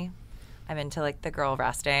personally. I'm into like the girl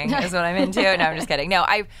resting is what I'm into. No, I'm just kidding. No,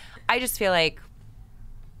 I just feel like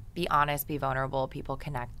be honest, be vulnerable. People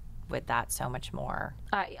connect with that so much more.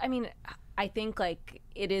 I mean, I think like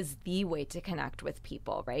it is the way to connect with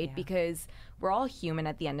people, right? Yeah. Because we're all human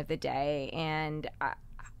at the end of the day. And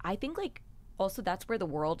I think like also that's where the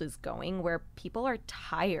world is going, where people are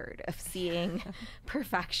tired of seeing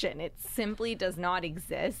perfection. It simply does not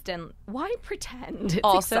exist. And why pretend? It's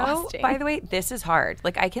also, exhausting. by the way, this is hard.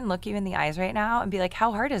 Like, I can look you in the eyes right now and be like,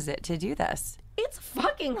 how hard is it to do this? It's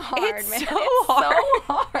fucking hard, It's man. so It's hard.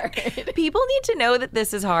 so hard. People need to know that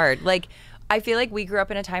this is hard. Like, I feel like we grew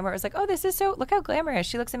up in a time where it was like, oh, this is so, look how glamorous.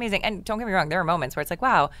 She looks amazing. And don't get me wrong, there are moments where it's like,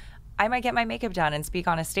 wow, I might get my makeup done and speak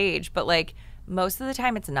on a stage. But like, most of the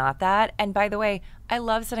time it's not that. And by the way, I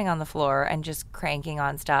love sitting on the floor and just cranking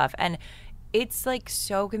on stuff. And it's like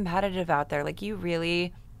so competitive out there. Like, you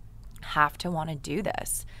really have to want to do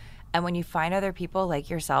this. And when you find other people like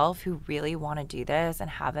yourself who really want to do this and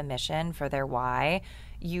have a mission for their why,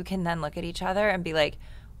 you can then look at each other and be like,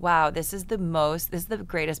 wow, this is the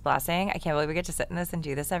greatest blessing. I can't believe we get to sit in this and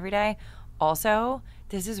do this every day. Also,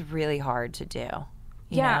 this is really hard to do.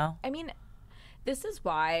 You know? I mean, this is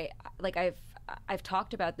why, like, I've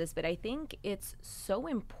talked about this, but I think it's so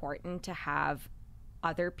important to have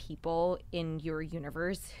other people in your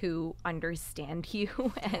universe who understand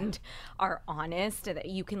you and are honest, that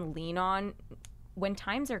you can lean on when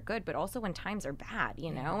times are good, but also when times are bad,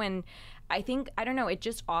 you know? And I think, I don't know, it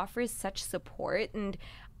just offers such support. And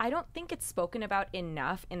I don't think it's spoken about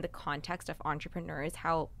enough in the context of entrepreneurs,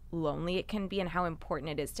 how lonely it can be and how important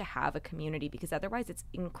it is to have a community, because otherwise it's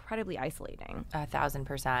incredibly isolating.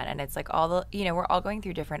 1,000%. And it's like all the, you know, we're all going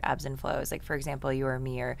through different ebbs and flows. Like, for example, you or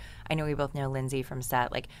me, or I know we both know Lindsay from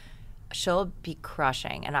set, like, she'll be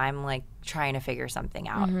crushing and I'm like trying to figure something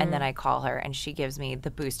out. And then I call her and she gives me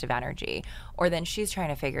the boost of energy. Or then she's trying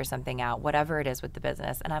to figure something out, whatever it is with the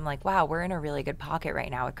business. And I'm like, wow, we're in a really good pocket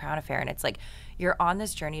right now with Crown Affair. And it's like, you're on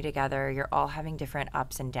this journey together. You're all having different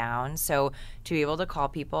ups and downs. So to be able to call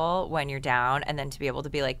people when you're down and then to be able to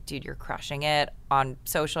be like, dude, you're crushing it on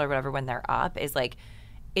social or whatever when they're up is like,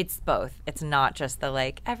 it's both. It's not just the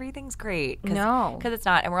like, everything's great. No. Because it's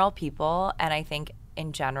not. And we're all people. And I think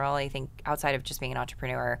in general, I think outside of just being an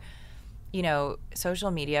entrepreneur, you know, social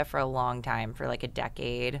media for a long time, for like a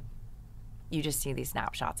decade, you just see these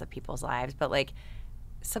snapshots of people's lives. But like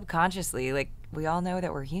subconsciously, like we all know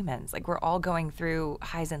that we're humans. Like we're all going through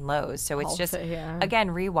highs and lows. So it's just, again,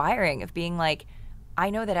 rewiring of being like,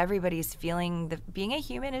 I know that everybody's feeling being a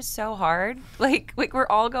human is so hard. Like we're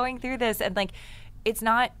all going through this. And like, it's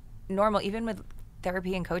not normal. Even with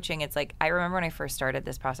therapy and coaching, it's like, I remember when I first started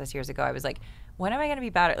this process years ago, I was like, when am I going to be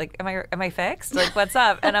better? Like, am I fixed? Like, what's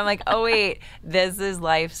up? And I'm like, oh, wait, this is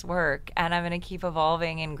life's work. And I'm going to keep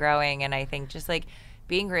evolving and growing. And I think just like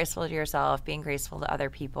being graceful to yourself, being graceful to other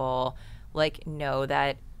people, like know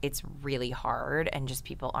that it's really hard and just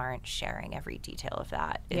people aren't sharing every detail of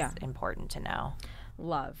that is important to know.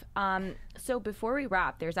 Love. So before we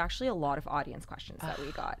wrap, there's actually a lot of audience questions that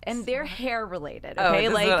we got, and they're hair related. Okay,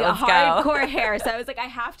 like hardcore hair. So I was like, I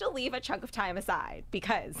have to leave a chunk of time aside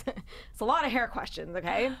because it's a lot of hair questions.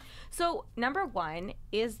 Okay, so number one,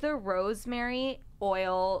 is the rosemary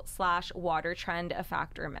oil / water trend a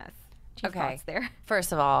fact or myth? Thoughts there?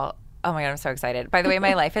 First of all, oh my God, I'm so excited. By the way,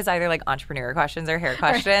 my life is either like entrepreneur questions or hair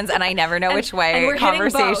questions, and I never know which way. And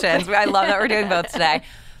conversations. I love that we're doing both today.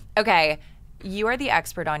 Okay. You are the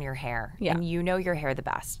expert on your hair, and you know your hair the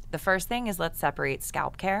best. The first thing is let's separate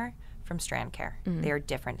scalp care from strand care. They are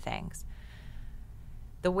different things.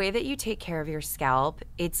 The way that you take care of your scalp,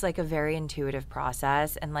 it's like a very intuitive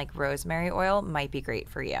process, and like rosemary oil might be great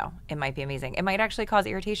for you. It might be amazing. It might actually cause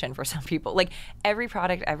irritation for some people. Like every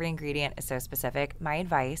product, every ingredient is so specific. My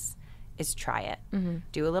advice is try it.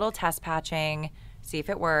 Do a little test patching, see if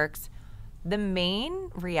it works. The main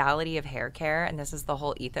reality of hair care, and this is the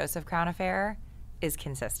whole ethos of Crown Affair, is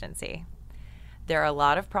consistency. There are a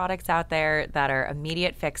lot of products out there that are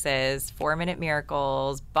immediate fixes, 4-minute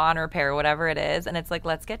miracles, bond repair, whatever it is. And it's like,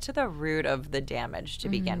 let's get to the root of the damage to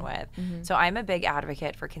begin with. So I'm a big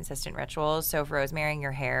advocate for consistent rituals. So if rosemarying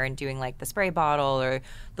your hair and doing like the spray bottle or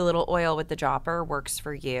the little oil with the dropper works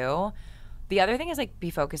for you. The other thing is like be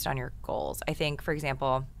focused on your goals. I think, for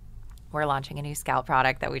example, we're launching a new scalp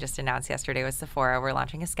product that we just announced yesterday with Sephora. We're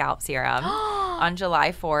launching a scalp serum on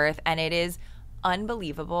July 4th, and it is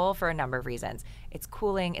unbelievable for a number of reasons. It's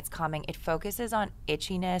cooling, it's calming, it focuses on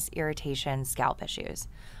itchiness, irritation, scalp issues.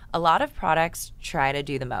 A lot of products try to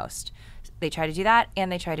do the most. They try to do that,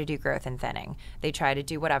 and they try to do growth and thinning. They try to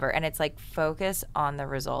do whatever, and it's like focus on the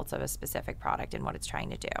results of a specific product and what it's trying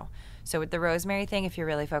to do. So with the rosemary thing, if you're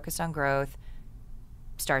really focused on growth,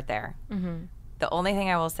 start there. The only thing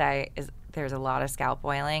I will say is there's a lot of scalp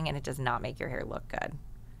oiling, and it does not make your hair look good.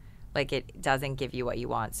 Like it doesn't give you what you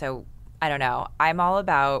want. So I don't know. I'm all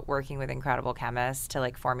about working with incredible chemists to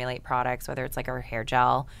like formulate products, whether it's like our hair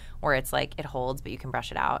gel or it's like it holds but you can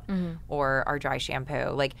brush it out, or our dry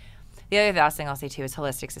shampoo. Like the other last thing I'll say too is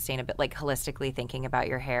holistic sustainability, like holistically thinking about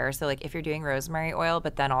your hair. So like if you're doing rosemary oil,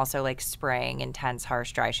 but then also like spraying intense,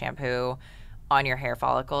 harsh dry shampoo on your hair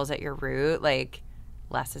follicles at your root, like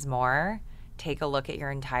less is more. Take a look at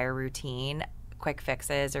your entire routine. Quick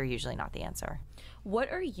fixes are usually not the answer.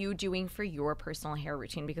 What are you doing for your personal hair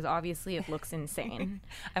routine? Because obviously it looks insane.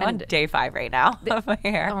 I'm on day 5 right now of my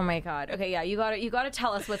hair. Oh my God. Okay, yeah, you gotta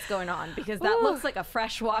tell us what's going on, because that looks like a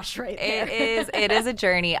fresh wash right there. It is a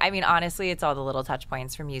journey. I mean, honestly, it's all the little touch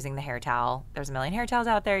points from using the hair towel. There's a million hair towels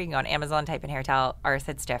out there. You can go on Amazon, type in hair towel. Ours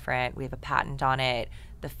hits different. We have a patent on it.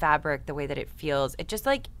 The fabric, the way that it feels, it just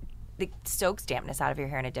like it soaks dampness out of your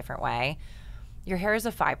hair in a different way. Your hair is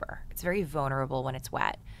a fiber. It's very vulnerable when it's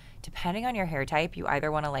wet. Depending on your hair type, you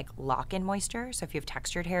either want to like lock in moisture. So if you have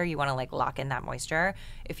textured hair, you want to like lock in that moisture.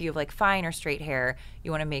 If you have like fine or straight hair,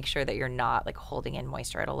 you want to make sure that you're not like holding in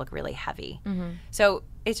moisture. It'll look really heavy. So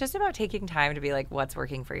it's just about taking time to be like, what's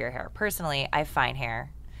working for your hair. Personally, I have fine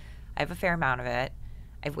hair. I have a fair amount of it.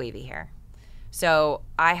 I have wavy hair. So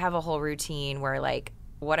I have a whole routine where like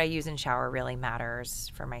what I use in shower really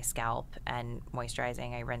matters for my scalp and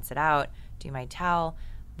moisturizing. I rinse it out, do my towel.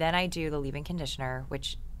 Then I do the leave-in conditioner,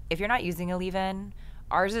 which if you're not using a leave-in,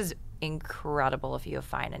 ours is incredible if you have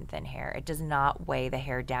fine and thin hair. It does not weigh the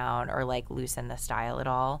hair down or like loosen the style at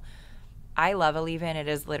all. I love a leave-in. It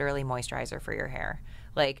is literally moisturizer for your hair.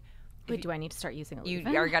 Like, wait, do I need to start using a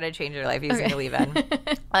leave-in? You are going to change your life using a leave-in.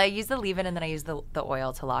 I use the leave-in and then I use the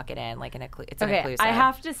oil to lock it in, like it's an occlusive. I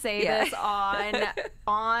have to say this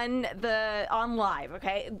on live.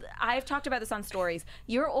 Okay, I've talked about this on stories.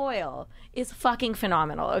 Your oil is fucking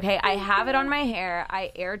phenomenal. Okay, I have it on my hair.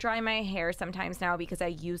 I air dry my hair sometimes now because I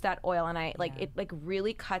use that oil, and it like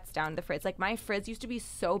really cuts down the frizz. Like my frizz used to be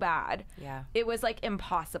so bad. Yeah, it was like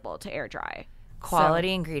impossible to air dry.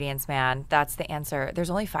 Quality ingredients, man. That's the answer. There's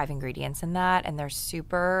only 5 ingredients in that, and they're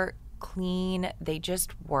super clean. They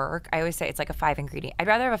just work. I always say it's like a 5 ingredient. I'd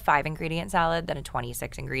rather have a 5 ingredient salad than a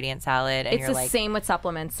 26 ingredient salad. And it's the same with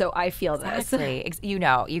supplements, so I feel exactly. this. You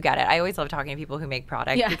get it. I always love talking to people who make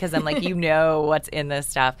products because I'm like, you know what's in this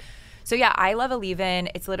stuff. So yeah, I love a leave-in.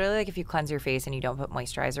 It's literally like if you cleanse your face and you don't put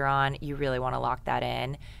moisturizer on, you really want to lock that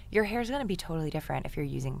in. Your hair's going to be totally different if you're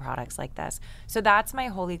using products like this. So that's my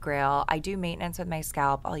holy grail. I do maintenance with my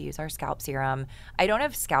scalp. I'll use our scalp serum. I don't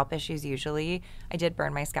have scalp issues usually. I did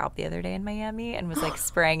burn my scalp the other day in Miami and was like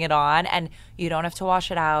spraying it on, and you don't have to wash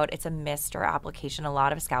it out. It's a mist or application. A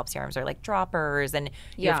lot of scalp serums are like droppers, and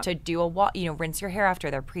you have to do rinse your hair after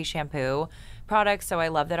their pre-shampoo products. So I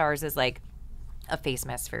love that ours is like a face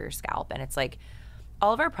mist for your scalp, and it's like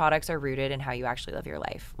all of our products are rooted in how you actually live your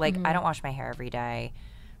life. Like I don't wash my hair every day.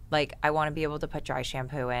 Like I want to be able to put dry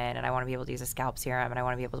shampoo in, and I want to be able to use a scalp serum, and I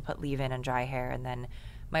want to be able to put leave-in and dry hair, and then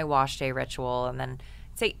my wash day ritual, and then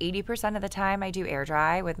say 80% of the time I do air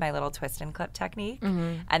dry with my little twist and clip technique,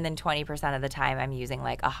 and then 20% of the time I'm using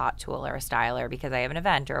like a hot tool or a styler because I have an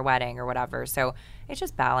event or a wedding or whatever. So it's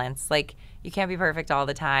just balance. Like you can't be perfect all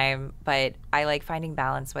the time, but I like finding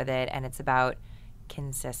balance with it, and it's about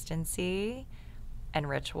consistency and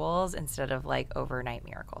rituals instead of like overnight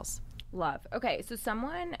miracles. Love. Okay, so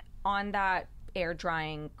someone on that air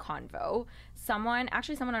drying convo, someone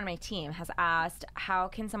on my team has asked, how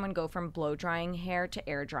can someone go from blow drying hair to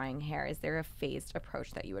air drying hair? Is there a phased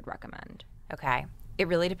approach that you would recommend? Okay, it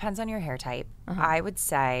really depends on your hair type. I would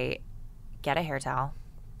say get a hair towel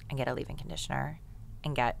and get a leave-in conditioner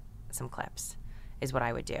and get some clips is what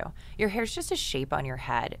I would do. Your hair's just a shape on your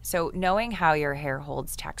head. So knowing how your hair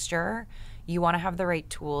holds texture, you want to have the right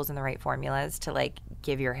tools and the right formulas to like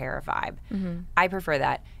give your hair a vibe. I prefer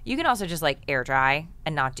that. You can also just like air dry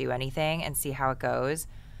and not do anything and see how it goes.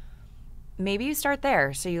 Maybe you start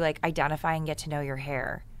there so you like identify and get to know your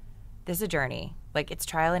hair. This is a journey. Like it's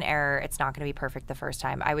trial and error. It's not going to be perfect the first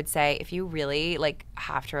time. I would say if you really like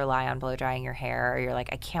have to rely on blow drying your hair, or you're like,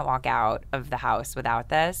 I can't walk out of the house without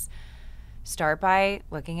this, start by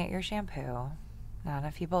looking at your shampoo. Not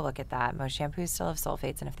enough people look at that. Most shampoos still have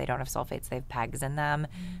sulfates, and if they don't have sulfates, they have pegs in them.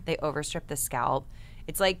 They overstrip the scalp.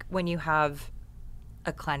 It's like when you have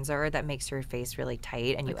a cleanser that makes your face really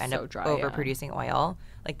tight and you end up overproducing oil.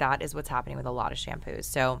 Like that is what's happening with a lot of shampoos.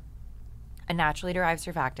 So a naturally derived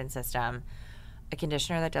surfactant system, a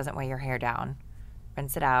conditioner that doesn't weigh your hair down,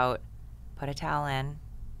 rinse it out, put a towel in.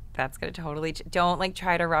 That's going to totally don't like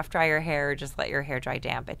try to rough dry your hair or just let your hair dry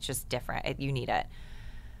damp. It's just different. You need it.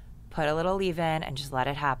 Put a little leave-in and just let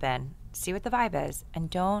it happen. See what the vibe is. And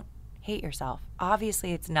don't hate yourself.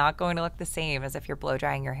 Obviously, it's not going to look the same as if you're blow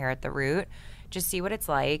drying your hair at the root. Just see what it's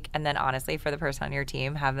like. And then honestly, for the person on your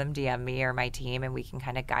team, have them DM me or my team and we can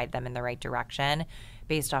kind of guide them in the right direction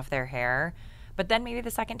based off their hair. But then maybe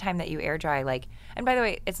the second time that you air dry, like, and by the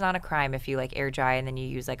way, it's not a crime if you like air dry and then you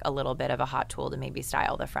use like a little bit of a hot tool to maybe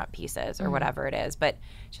style the front pieces or whatever it is. But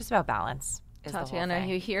it's just about balance. Tatiana,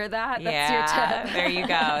 you hear that? That's your tip. There you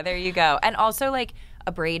go. There you go. And also like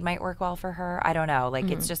a braid might work well for her. I don't know. Like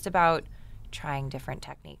it's just about trying different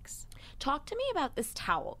techniques. Talk to me about this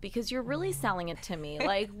towel because you're really selling it to me.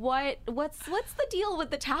 Like what's the deal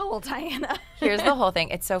with the towel, Dianna? Here's the whole thing.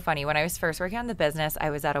 It's so funny. When I was first working on the business,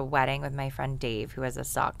 I was at a wedding with my friend Dave, who has a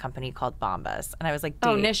sock company called Bombas. And I was like,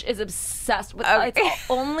 Dave. Oh, Nish is obsessed with it. It's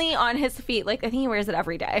only on his feet. Like I think he wears it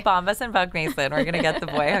every day. Bombas and Buck Mason. We're gonna get the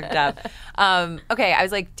boy hooked up. Okay, I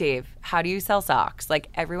was like, Dave, how do you sell socks? Like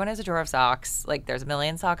everyone has a drawer of socks. Like there's a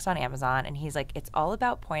million socks on Amazon. And he's like, it's all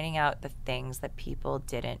about pointing out the things that people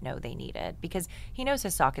didn't know they needed because he knows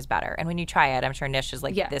his sock is better. And when you try it, I'm sure Nish is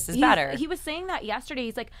like, this is better. He was saying that yesterday.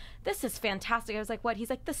 He's like, this is fantastic. I was like, what? He's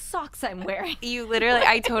like, the socks I'm wearing. You literally,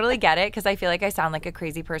 I totally get it because I feel like I sound like a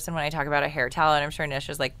crazy person when I talk about a hair towel and I'm sure Nish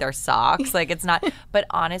is like, they're socks. Like it's not. But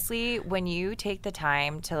honestly, when you take the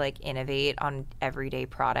time to like innovate on everyday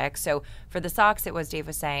products. So for the socks, it was Dave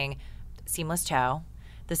was saying seamless toe.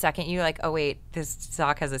 The second you like, oh wait, this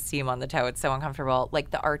sock has a seam on the toe. It's so uncomfortable.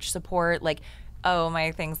 Like the arch support, like, oh,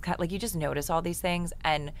 my thing's cut. Like you just notice all these things.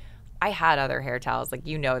 And I had other hair towels, like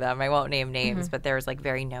you know them. I won't name names, but there's like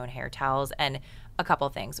very known hair towels. And a couple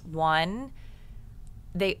things. One,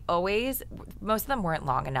 most of them weren't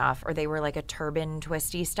long enough or they were like a turban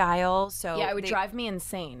twisty style. So yeah, it would drive me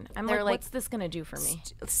insane. I'm like, what's this going to do for me?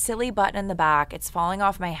 Silly button in the back. It's falling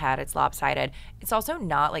off my head. It's lopsided. It's also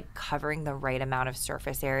not like covering the right amount of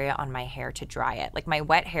surface area on my hair to dry it. Like my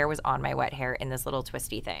wet hair was on my wet hair in this little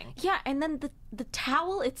twisty thing. Yeah, and then the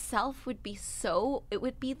towel itself would be it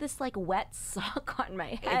would be this like wet sock on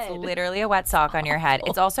my head. It's literally a wet sock on your head.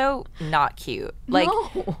 It's also not cute. Like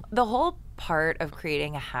the whole part of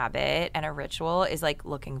creating a habit and a ritual is like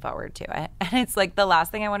looking forward to it. And it's like the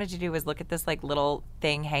last thing I wanted to do was look at this like little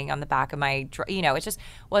thing hanging on the back of my, it just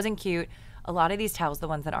wasn't cute. A lot of these towels, the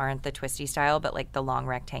ones that aren't the twisty style, but like the long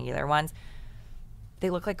rectangular ones, they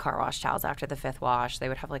look like car wash towels after the fifth wash. They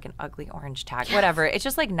would have like an ugly orange tag, whatever. It's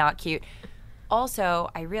just like not cute. Also,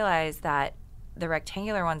 I realized that the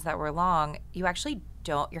rectangular ones that were long, you actually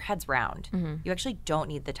don't, your head's round. You actually don't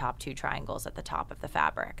need the top two triangles at the top of the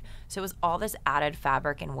fabric. So it was all this added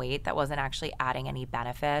fabric and weight that wasn't actually adding any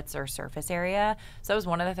benefits or surface area. So that was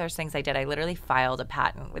one of the first things I did. I literally filed a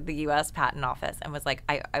patent with the U.S. Patent Office and was like,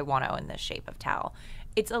 I want to own this shape of towel.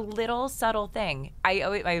 It's a little subtle thing. I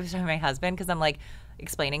was with my husband because I'm like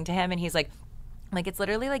explaining to him and he's like it's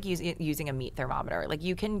literally like using a meat thermometer. Like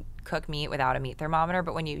you can cook meat without a meat thermometer,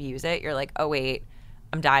 but when you use it, you're like, oh wait,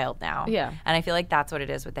 I'm dialed now. Yeah. And I feel like that's what it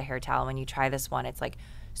is with the hair towel. When you try this one, it's like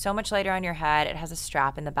so much lighter on your head. It has a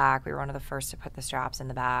strap in the back. We were one of the first to put the straps in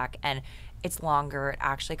the back. And it's longer. It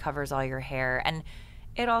actually covers all your hair. And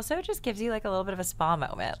it also just gives you like a little bit of a spa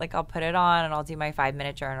moment. Like I'll put it on and I'll do my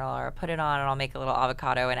 5-minute journal, or I'll put it on and I'll make a little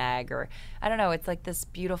avocado and egg, or I don't know. It's like this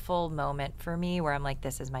beautiful moment for me where I'm like,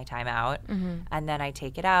 this is my time out. And then I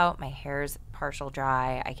take it out. My hair's partial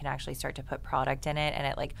dry. I can actually start to put product in it and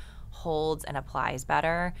it like holds and applies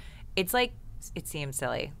better. It's like, it seems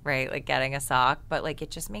silly, right? Like getting a sock, but like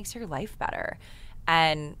it just makes your life better.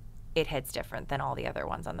 And it hits different than all the other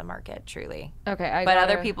ones on the market, truly. Okay. But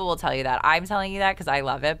other people will tell you that. I'm telling you that because I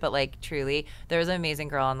love it. But like truly, there was an amazing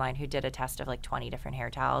girl online who did a test of like 20 different hair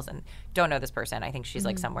towels, and don't know this person. I think she's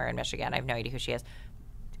like somewhere in Michigan. I have no idea who she is.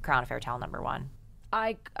 Crown Affair towel #1.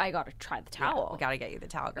 I gotta try the towel. Yeah, we gotta get you the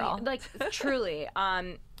towel, girl. Like truly.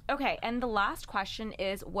 Okay, and the last question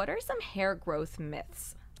is, what are some hair growth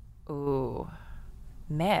myths? Ooh,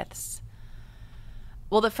 myths.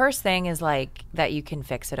 Well, the first thing is like that you can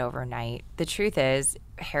fix it overnight. The truth is,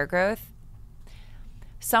 hair growth,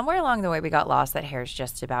 somewhere along the way we got lost that hair is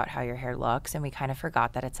just about how your hair looks, and we kind of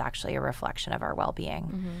forgot that it's actually a reflection of our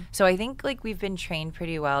well-being. So I think like we've been trained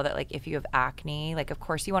pretty well that like if you have acne, like of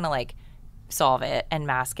course you want to like solve it and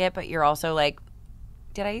mask it, but you're also like,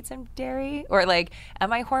 did I eat some dairy? Or like,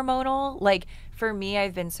 am I hormonal? Like for me,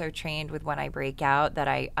 I've been so trained with when I break out that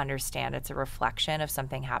I understand it's a reflection of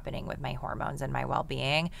something happening with my hormones and my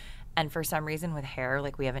well-being. And for some reason with hair,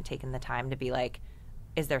 like we haven't taken the time to be like,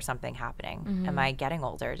 is there something happening? Am I getting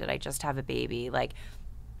older? Did I just have a baby? Like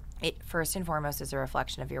it first and foremost is a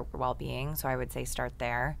reflection of your well-being. So I would say start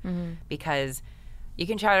there because You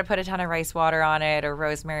can try to put a ton of rice water on it or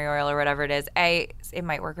rosemary oil or whatever it is. It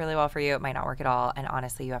might work really well for you. It might not work at all. And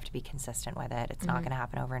honestly, you have to be consistent with it. It's not going to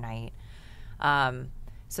happen overnight.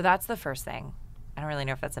 So that's the first thing. I don't really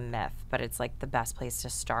know if that's a myth, but it's like the best place to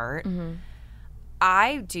start.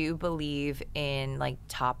 I do believe in like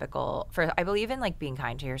I believe in like being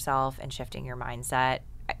kind to yourself and shifting your mindset.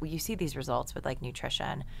 You see these results with like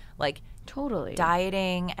nutrition. Like totally.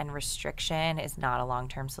 Dieting and restriction is not a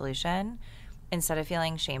long-term solution. Instead of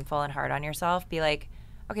feeling shameful and hard on yourself, be like,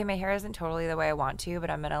 okay, my hair isn't totally the way I want to, but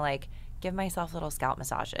I'm going to like give myself little scalp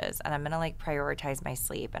massages, and I'm going to like prioritize my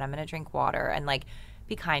sleep, and I'm going to drink water, and like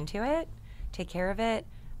be kind to it, take care of it.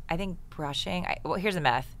 I think brushing, well, here's a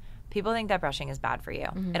myth. People think that brushing is bad for you.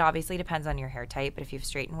 It obviously depends on your hair type, but if you have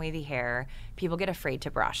straight and wavy hair, people get afraid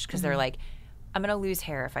to brush because they're like, I'm going to lose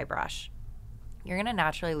hair if I brush. You're going to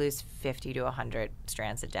naturally lose 50 to 100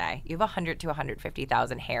 strands a day. You have 100 to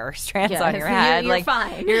 150,000 hair strands on your head. You're like,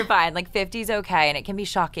 fine. You're fine. Like 50 is okay, and it can be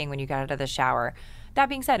shocking when you get out of the shower. That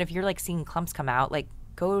being said, if you're like seeing clumps come out, like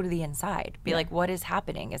go to the inside. Be like, what is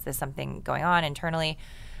happening? Is this something going on internally?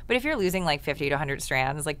 But if you're losing like 50 to 100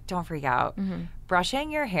 strands, like don't freak out. Brushing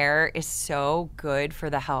your hair is so good for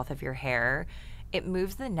the health of your hair. It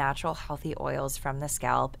moves the natural healthy oils from the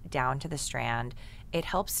scalp down to the strand. It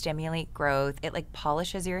helps stimulate growth. It like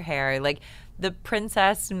polishes your hair. Like the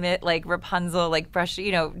princess, like Rapunzel, like brush,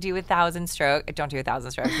 do 1,000 strokes. Don't do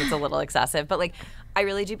 1,000 strokes. It's a little excessive. But like I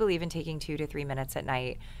really do believe in taking 2 to 3 minutes at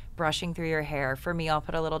night, brushing through your hair. For me, I'll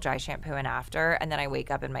put a little dry shampoo in after, and then I wake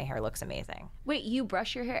up and my hair looks amazing. Wait, you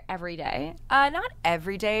brush your hair every day? Not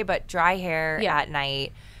every day, but dry hair at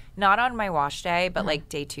night. Not on my wash day, but like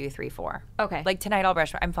day 2, 3, 4. Okay. Like tonight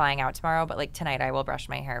I'm flying out tomorrow, but like tonight I will brush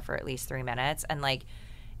my hair for at least 3 minutes. And like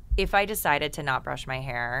if I decided to not brush my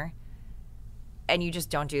hair and you just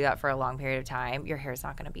don't do that for a long period of time, your hair is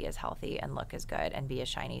not going to be as healthy and look as good and be as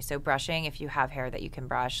shiny. So brushing, if you have hair that you can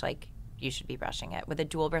brush, like you should be brushing it with a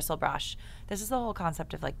dual bristle brush. This is the whole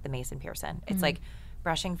concept of like the Mason Pearson. It's like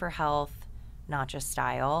brushing for health, not just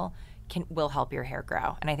style. Will help your hair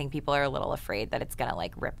grow. And I think people are a little afraid that it's going to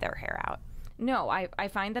like rip their hair out. No, I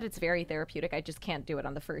find that it's very therapeutic. I just can't do it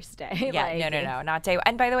on the first day. Yeah, no, not day.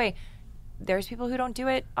 And by the way, there's people who don't do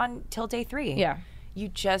it till day 3. Yeah.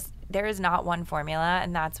 There is not one formula,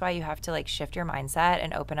 and that's why you have to like shift your mindset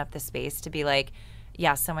and open up the space to be like,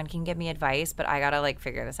 yes, someone can give me advice, but I got to like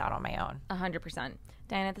figure this out on my own. 100%.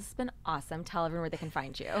 Dianna, this has been awesome. Tell everyone where they can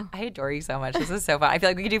find you. I adore you so much. This is so fun. I feel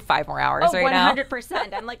like we could do 5 more hours right now.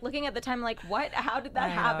 100%. I'm like looking at the time like, what? How did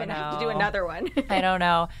that happen? I have to do another one. I don't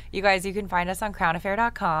know. You guys, you can find us on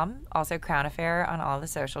crownaffair.com. Also Crown Affair on all the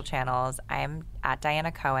social channels. I'm at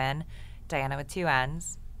Dianna Cohen. Dianna with 2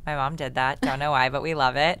 N's. My mom did that. Don't know why, but we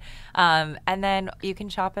love it. And then you can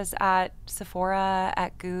shop us at Sephora,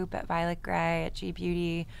 at Goop, at Violet Grey, at G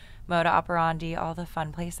Beauty, Moda Operandi, all the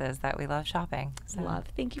fun places that we love shopping. So. Love.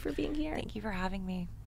 Thank you for being here. Thank you for having me.